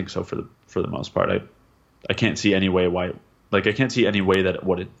 I think so for the most part. I can't see any way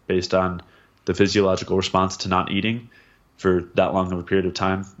that based on the physiological response to not eating for that long of a period of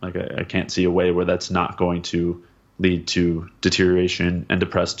time, like I can't see a way where that's not going to lead to deterioration and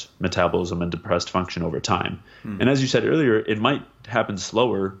depressed metabolism and depressed function over time. And as you said earlier, it might happen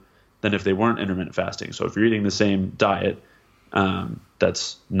slower than if they weren't intermittent fasting. So if you're eating the same diet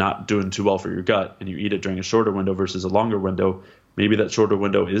that's not doing too well for your gut, and you eat it during a shorter window versus a longer window, maybe that shorter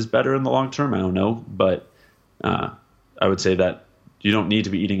window is better in the long term. I don't know, but I would say that you don't need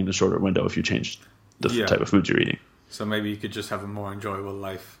to be eating in the shorter window if you change the type of foods you're eating. So maybe you could just have a more enjoyable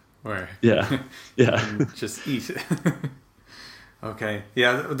life where just eat. Okay.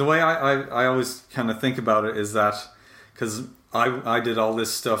 Yeah, the way I always kind of think about it is that, because I did all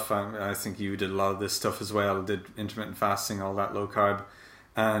this stuff, I think you did a lot of this stuff as well, did intermittent fasting, all that low carb,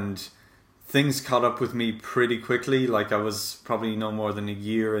 and things caught up with me pretty quickly. Like I was probably no more than a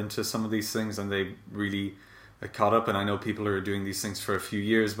year into some of these things, and they really caught up. And I know people who are doing these things for a few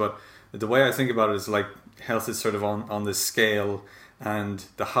years, but the way I think about it is like health is sort of on this scale, and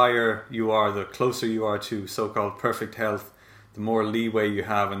the higher you are, the closer you are to so-called perfect health, the more leeway you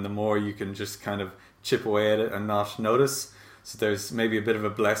have and the more you can just kind of chip away at it and not notice. So there's maybe a bit of a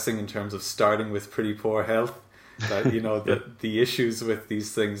blessing in terms of starting with pretty poor health, that, you know, the issues with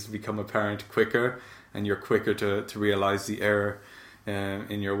these things become apparent quicker, and you're quicker to realize the error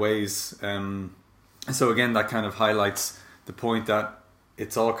in your ways. So again, that kind of highlights the point that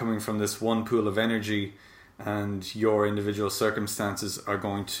it's all coming from this one pool of energy, and your individual circumstances are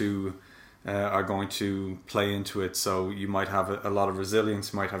going to play into it. So you might have a lot of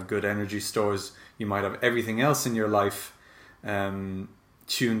resilience, you might have good energy stores, you might have everything else in your life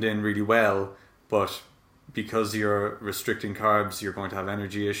tuned in really well, but because you're restricting carbs, you're going to have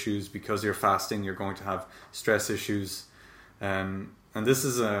energy issues. Because you're fasting, you're going to have stress issues. And this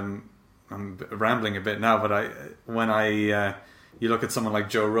is I'm rambling a bit now, but you look at someone like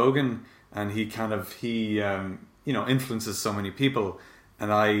Joe Rogan, and he influences so many people,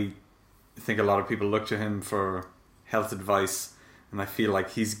 and I think a lot of people look to him for health advice, and I feel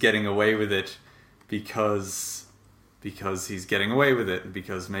like he's getting away with it because he's getting away with it,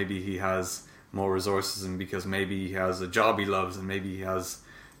 because maybe he has more resources, and because maybe he has a job he loves, and maybe he has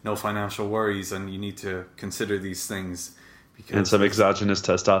no financial worries. And you need to consider these things. And some exogenous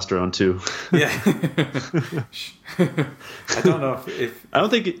testosterone too. Yeah. I don't know if I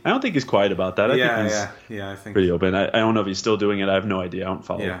don't think he's quiet about that. I think pretty open. I don't know if he's still doing it. I have no idea. I don't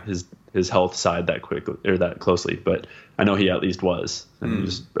follow his health side that quickly or that closely, but I know he at least was, and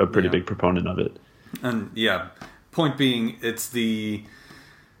he's a pretty big proponent of it. And point being, it's the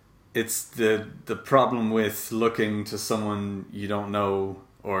problem with looking to someone you don't know,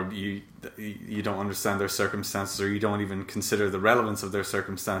 or you don't understand their circumstances, or you don't even consider the relevance of their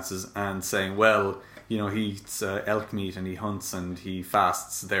circumstances, and saying, well, he eats elk meat and he hunts and he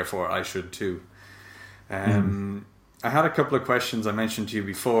fasts, therefore I should too. I had a couple of questions I mentioned to you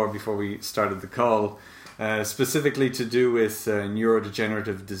before we started the call, specifically to do with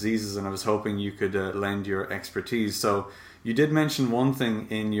neurodegenerative diseases, and I was hoping you could lend your expertise. So you did mention one thing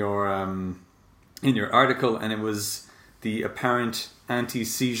in your article, and it was the apparent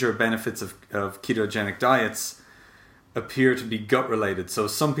anti-seizure benefits of ketogenic diets appear to be gut-related. So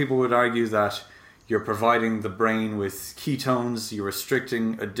some people would argue that you're providing the brain with ketones, you're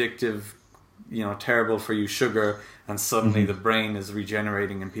restricting addictive, terrible for you sugar, and suddenly the brain is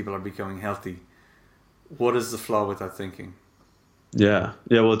regenerating and people are becoming healthy. What is the flaw with that thinking? Yeah.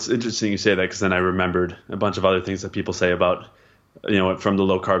 Well, it's interesting you say that, because then I remembered a bunch of other things that people say about, from the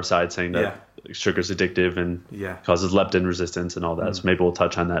low carb side, saying that sugar's addictive and causes leptin resistance and all that. So maybe we'll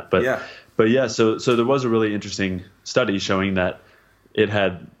touch on that. So there was a really interesting study showing that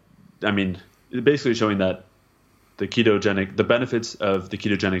basically showing that the benefits of the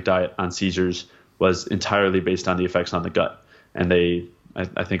ketogenic diet on seizures was entirely based on the effects on the gut. And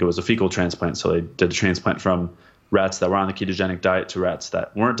I think it was a fecal transplant. So they did a transplant from rats that were on the ketogenic diet to rats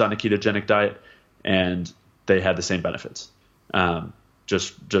that weren't on a ketogenic diet, and they had the same benefits.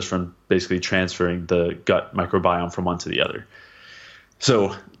 Just from basically transferring the gut microbiome from one to the other.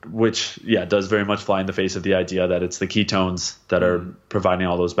 So, which does very much fly in the face of the idea that it's the ketones that are providing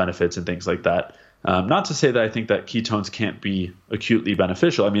all those benefits and things like that. Not to say that I think that ketones can't be acutely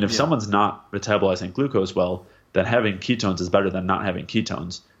beneficial. I mean, if someone's not metabolizing glucose well, then having ketones is better than not having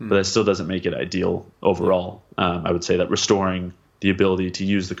ketones, but that still doesn't make it ideal overall. I would say that restoring the ability to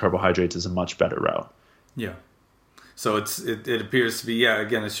use the carbohydrates is a much better route. Yeah. So it appears to be,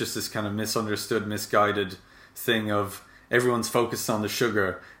 again, it's just this kind of misunderstood, misguided thing of everyone's focused on the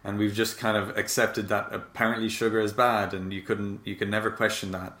sugar, and we've just kind of accepted that apparently sugar is bad, and you can never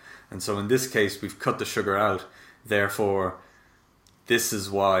question that. And so in this case, we've cut the sugar out. Therefore, this is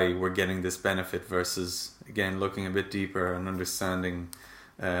why we're getting this benefit versus, again, looking a bit deeper and understanding.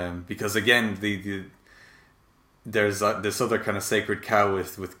 Because again, there's this other kind of sacred cow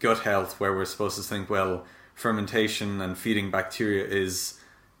with gut health, where we're supposed to think, well, fermentation and feeding bacteria is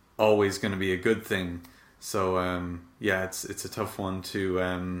always going to be a good thing. So it's a tough one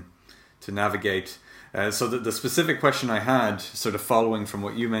to navigate. So the specific question I had, sort of following from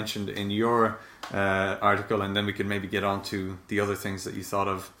what you mentioned in your article, and then we can maybe get on to the other things that you thought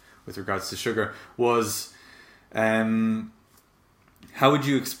of with regards to sugar, was how would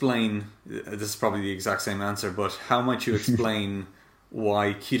you explain, this is probably the exact same answer, but how might you explain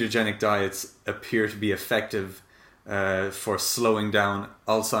why ketogenic diets appear to be effective for slowing down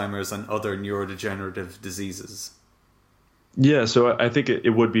Alzheimer's and other neurodegenerative diseases? Yeah, so I think it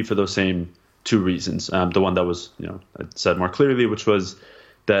would be for those same two reasons. The one that was, I said more clearly, which was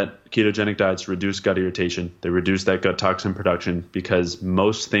that ketogenic diets reduce gut irritation. They reduce that gut toxin production because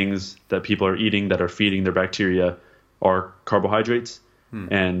most things that people are eating that are feeding their bacteria are carbohydrates.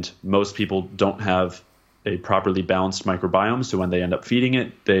 And most people don't have a properly balanced microbiome. So when they end up feeding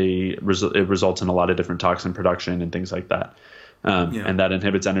it, it results in a lot of different toxin production and things like that. And that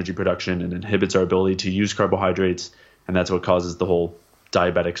inhibits energy production and inhibits our ability to use carbohydrates. And that's what causes the whole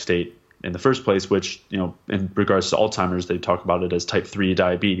diabetic state in the first place, which, in regards to Alzheimer's, they talk about it as type 3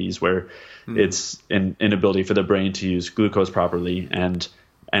 diabetes, where it's an inability for the brain to use glucose properly, and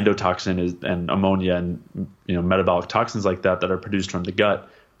endotoxin and ammonia and metabolic toxins like that are produced from the gut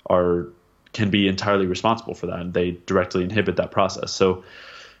can be entirely responsible for that, and they directly inhibit that process. So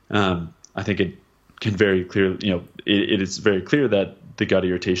I think it can very clear, it is very clear that the gut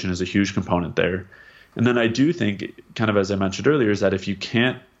irritation is a huge component there. And then I do think, kind of as I mentioned earlier, is that if you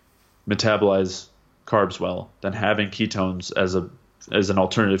can't metabolize carbs well, then having ketones as an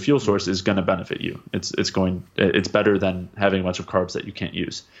alternative fuel source is going to benefit you. It's better than having a bunch of carbs that you can't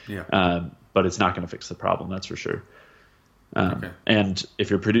use. But it's not going to fix the problem, that's for sure. And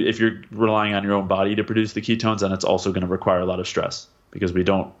if you're relying on your own body to produce the ketones, then it's also going to require a lot of stress, because we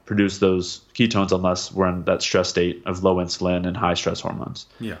don't produce those ketones unless we're in that stress state of low insulin and high stress hormones.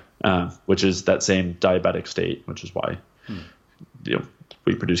 Which is that same diabetic state, which is why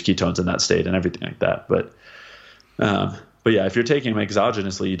we produce ketones in that state and everything like that. But yeah, if you're taking them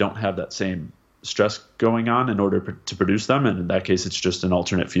exogenously, you don't have that same stress going on in order to produce them, and in that case, it's just an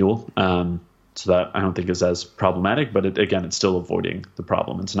alternate fuel. So that I don't think is as problematic, but it's still avoiding the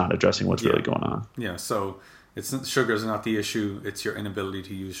problem. It's not addressing what's really going on. So sugar is not the issue. It's your inability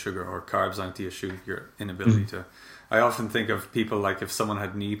to use sugar, or carbs aren't the issue. Your inability to. I often think of people like if someone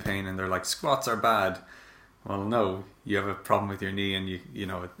had knee pain and they're like, squats are bad. Well, no, you have a problem with your knee and you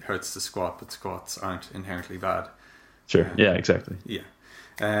know it hurts to squat, but squats aren't inherently bad. Sure. Yeah, exactly. Yeah.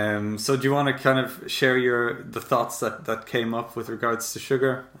 So do you want to kind of share the thoughts that came up with regards to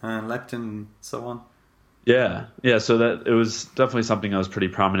sugar and leptin and so on? Yeah. So that it was definitely something that was pretty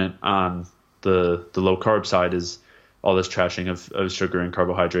prominent on the low carb side, is all this trashing of sugar and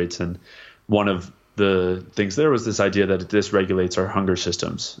carbohydrates. And one of the things there was this idea that it dysregulates our hunger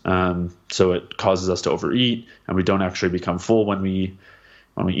systems. So it causes us to overeat, and we don't actually become full when we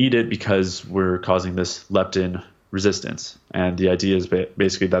eat it, because we're causing this leptin resistance. And the idea is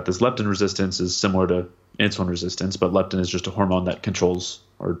basically that this leptin resistance is similar to insulin resistance, but leptin is just a hormone that controls,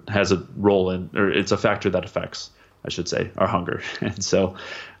 or has a role in, or it's a factor that affects, I should say, our hunger. And so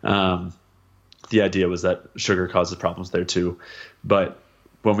the idea was that sugar causes problems there too. But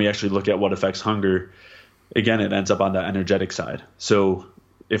when we actually look at what affects hunger, again, it ends up on the energetic side. So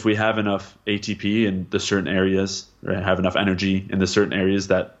if we have enough ATP in the certain areas, or have enough energy in the certain areas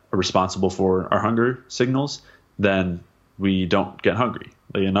that are responsible for our hunger signals, then we don't get hungry.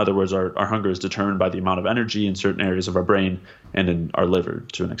 In other words, our hunger is determined by the amount of energy in certain areas of our brain and in our liver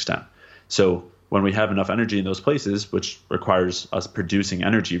to an extent. So when we have enough energy in those places, which requires us producing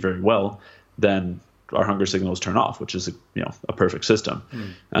energy very well, then our hunger signals turn off, which is a perfect system.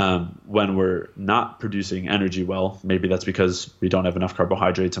 When we're not producing energy well, maybe that's because we don't have enough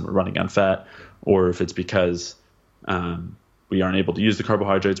carbohydrates and we're running on fat, or if it's because we aren't able to use the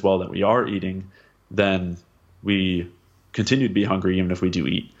carbohydrates well that we are eating, then we continue to be hungry even if we do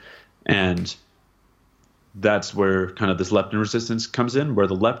eat. And that's where kind of this leptin resistance comes in, where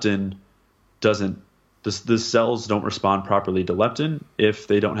the leptin doesn't, the cells don't respond properly to leptin if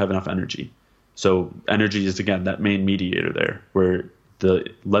they don't have enough energy. So energy is, again, that main mediator there, where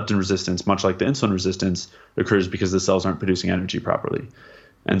the leptin resistance, much like the insulin resistance, occurs because the cells aren't producing energy properly.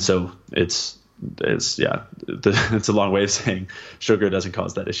 And so it's it's a long way of saying sugar doesn't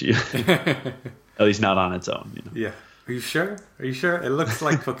cause that issue, at least not on its own. You know? Yeah. Are you sure? Are you sure? It looks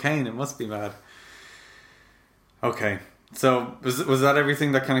like cocaine. It must be bad. Okay. So was that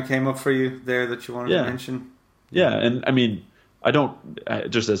everything that kind of came up for you there that you wanted to mention? Yeah. And I mean,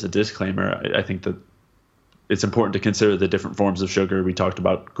 just as a disclaimer, I think that it's important to consider the different forms of sugar. We talked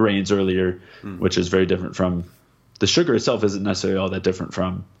about grains earlier, which is very different from the sugar itself. Isn't necessarily all that different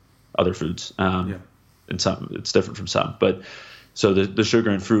from other foods. And some, it's different from some, but so the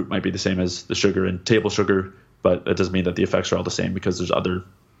sugar in fruit might be the same as the sugar in table sugar, but that doesn't mean that the effects are all the same, because there's other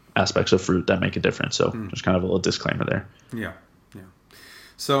aspects of fruit that make a difference. So there's kind of a little disclaimer there. Yeah. Yeah.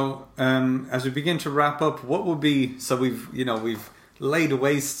 So, as we begin to wrap up, what would be, so we've laid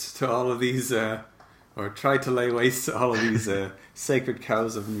waste to all of these, or tried to lay waste to all of these sacred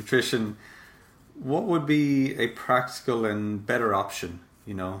cows of nutrition. What would be a practical and better option?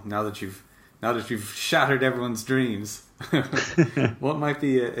 Now that you've shattered everyone's dreams, what might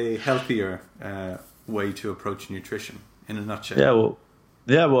be a healthier way to approach nutrition in a nutshell?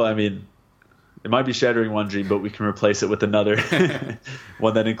 Well, I mean, it might be shattering one dream, but we can replace it with another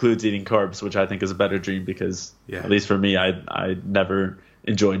one that includes eating carbs, which I think is a better dream, because at least for me, I never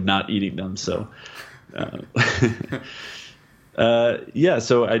enjoyed not eating them. So,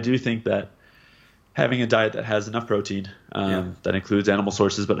 so I do think that having a diet that has enough protein, that includes animal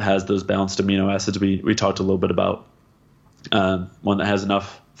sources, but has those balanced amino acids we talked a little bit about, one that has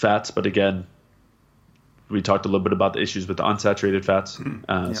enough fats, but again, we talked a little bit about the issues with the unsaturated fats,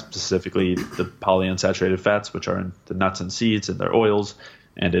 specifically the polyunsaturated fats, which are in the nuts and seeds and their oils,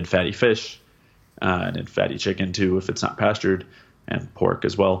 and in fatty fish, and in fatty chicken too, if it's not pastured, and pork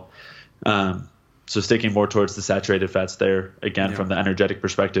as well. So sticking more towards the saturated fats there, again, from the energetic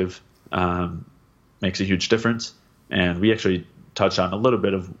perspective, makes a huge difference. And we actually touched on a little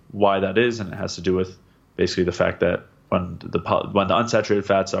bit of why that is, and it has to do with basically the fact that when the unsaturated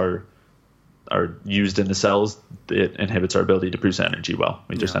fats are used in the cells, it inhibits our ability to produce energy well.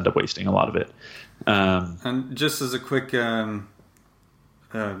 We just end up wasting a lot of it. And just as a quick kind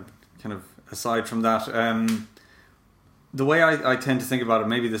of aside from that, the way I tend to think about it,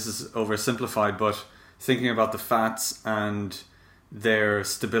 maybe this is oversimplified, but thinking about the fats and their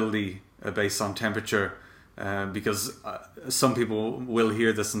stability based on temperature, because some people will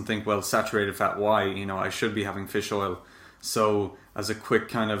hear this and think, well, saturated fat, why? I should be having fish oil. So as a quick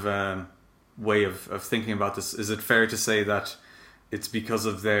kind of way of thinking about this, is it fair to say that it's because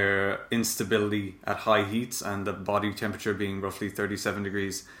of their instability at high heats and the body temperature being roughly 37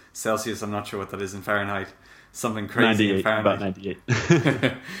 degrees Celsius? I'm not sure what that is in Fahrenheit. Something crazy in Fahrenheit. About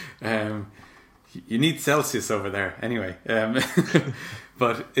 98. You need Celsius over there anyway.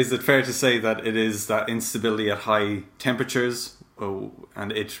 But is it fair to say that it is that instability at high temperatures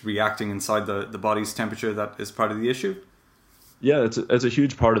and it reacting inside the body's temperature that is part of the issue? Yeah, it's a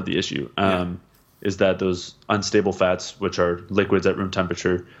huge part of the issue. Is that those unstable fats, which are liquids at room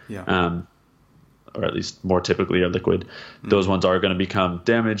temperature, or at least more typically are liquid, those ones are going to become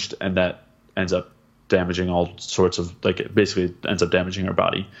damaged, and that ends up damaging all sorts of, it basically ends up damaging our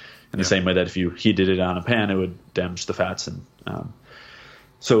body in the same way that if you heated it on a pan, it would damage the fats. And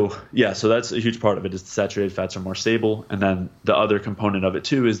so that's a huge part of it, is the saturated fats are more stable. And then the other component of it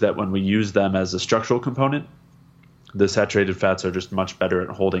too is that when we use them as a structural component, the saturated fats are just much better at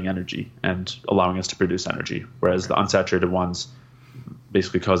holding energy and allowing us to produce energy, whereas the unsaturated ones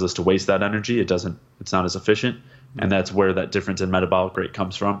basically cause us to waste that energy. It's not as efficient, and that's where that difference in metabolic rate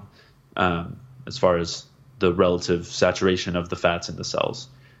comes from, as far as the relative saturation of the fats in the cells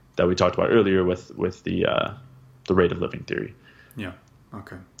that we talked about earlier with the rate of living theory. Yeah.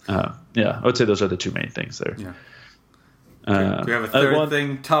 Okay. I would say those are the two main things there. Yeah. Do we have a third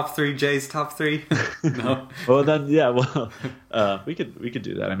thing? Top three, Jay's top three? No. Well, then, we could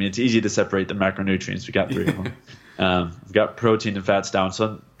do that. I mean, it's easy to separate the macronutrients. We got three of them. We've got protein and fats down.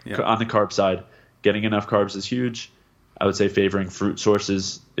 So on the carb side, getting enough carbs is huge. I would say favoring fruit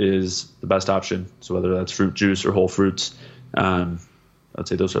sources is the best option. So whether that's fruit juice or whole fruits, I'd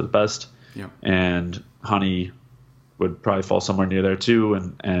say those are the best. Yeah. And honey would probably fall somewhere near there too,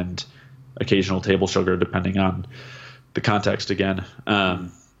 and occasional table sugar depending on the context again.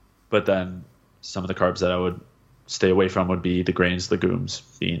 But then some of the carbs that I would stay away from would be the grains, legumes,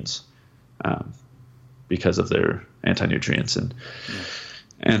 beans, because of their anti-nutrients.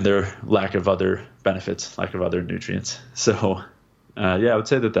 and their lack of other benefits, lack of other nutrients. So, I would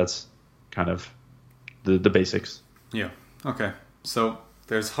say that that's kind of the basics. Yeah. Okay. So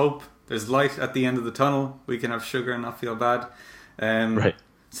there's hope. There's light at the end of the tunnel. We can have sugar and not feel bad. Right.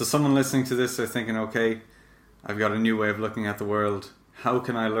 So someone listening to this, they're thinking, okay, I've got a new way of looking at the world. How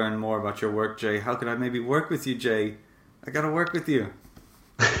can I learn more about your work, Jay? How can I maybe work with you, Jay? I got to work with you.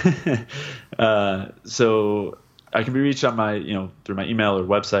 So I can be reached on my, through my email or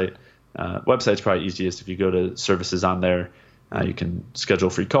website. Website's probably easiest. If you go to services on there, you can schedule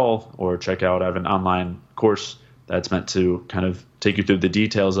a free call or check out. I have an online course that's meant to kind of take you through the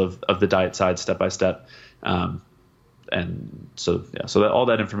details of the diet side step by step. And so that all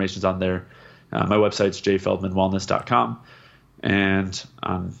that information's on there. My website's jfeldmanwellness.com, and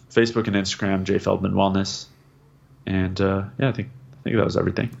on Facebook and Instagram, jfeldmanwellness. And I think that was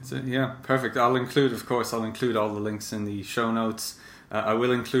everything. So, yeah, perfect. I'll include all the links in the show notes. I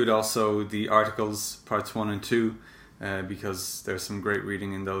will include also the articles, parts 1 and 2, because there's some great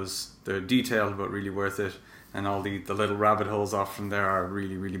reading in those. They're detailed, but really worth it. And all the little rabbit holes off from there are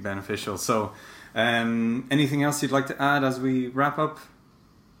really, really beneficial. So, anything else you'd like to add as we wrap up?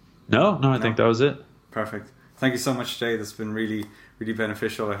 No, I think that was it. Perfect. Thank you so much, Jay. That's been really, really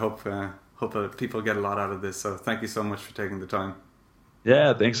beneficial. I hope people get a lot out of this. So thank you so much for taking the time.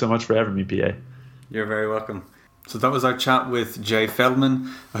 Yeah, thanks so much for having me, PA. You're very welcome. So that was our chat with Jay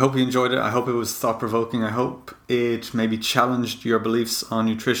Feldman. I hope you enjoyed it. I hope it was thought-provoking. I hope it maybe challenged your beliefs on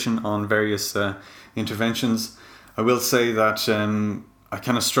nutrition, on various interventions. I will say that I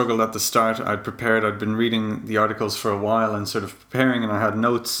kind of struggled at the start. I'd been reading the articles for a while and sort of preparing, and I had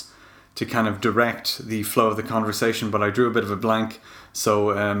notes to kind of direct the flow of the conversation, but I drew a bit of a blank.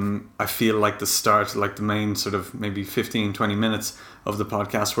 So I feel like the start, like the main sort of maybe 15-20 minutes of the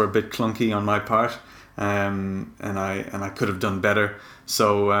podcast were a bit clunky on my part, and I could have done better.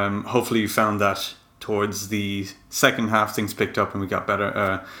 So hopefully you found that towards the second half things picked up and we got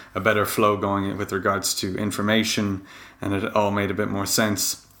a better flow going with regards to information, and it all made a bit more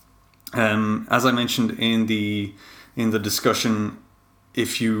sense. As I mentioned in the discussion,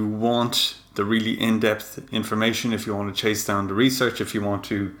 if you want the really in-depth information, if you want to chase down the research, if you want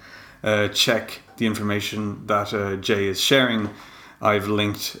to check the information that Jay is sharing, I've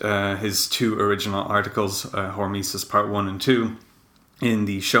linked his 2 original articles, Hormesis Part 1 and 2, in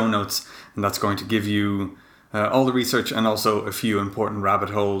the show notes, and that's going to give you all the research and also a few important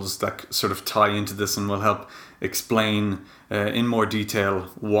rabbit holes that sort of tie into this and will help explain in more detail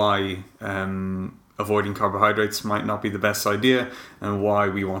why avoiding carbohydrates might not be the best idea and why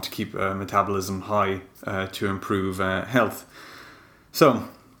we want to keep metabolism high to improve health. So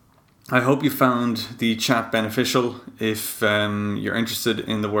I hope you found the chat beneficial. If you're interested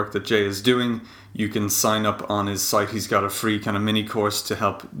in the work that Jay is doing, you can sign up on his site. He's got a free kind of mini course to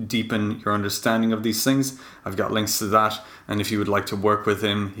help deepen your understanding of these things. I've got links to that. And if you would like to work with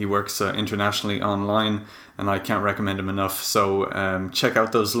him, he works internationally online, and I can't recommend him enough. So check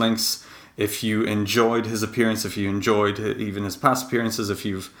out those links. If you enjoyed his appearance, if you enjoyed even his past appearances, if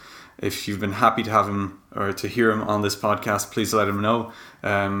you've been happy to have him or to hear him on this podcast, please let him know.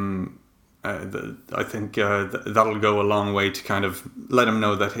 I think that'll go a long way to kind of let him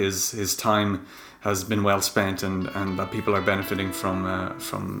know that his time has been well spent and that people are benefiting from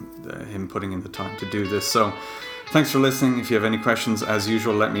him putting in the time to do this. So thanks for listening. If you have any questions, as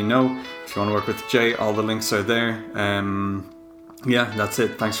usual, let me know. If you want to work with Jay, all the links are there. That's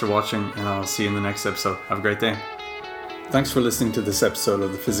it. Thanks for watching, and I'll see you in the next episode. Have a great day. Thanks for listening to this episode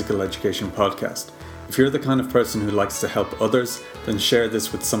of the Physical Education Podcast. If you're the kind of person who likes to help others, then share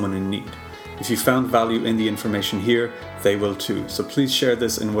this with someone in need. If you found value in the information here, they will too. So please share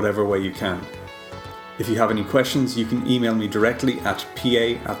this in whatever way you can. If you have any questions, you can email me directly at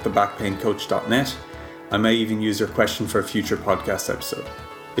pa@thebackpaincoach.net. I may even use your question for a future podcast episode.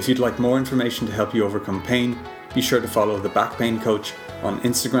 If you'd like more information to help you overcome pain, be sure to follow The Back Pain Coach on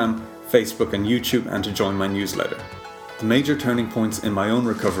Instagram, Facebook and YouTube, and to join my newsletter. The major turning points in my own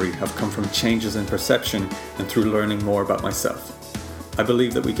recovery have come from changes in perception and through learning more about myself. I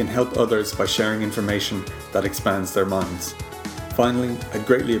believe that we can help others by sharing information that expands their minds. Finally, I'd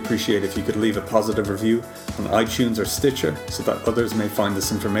greatly appreciate if you could leave a positive review on iTunes or Stitcher so that others may find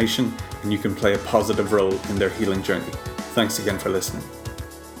this information and you can play a positive role in their healing journey. Thanks again for listening.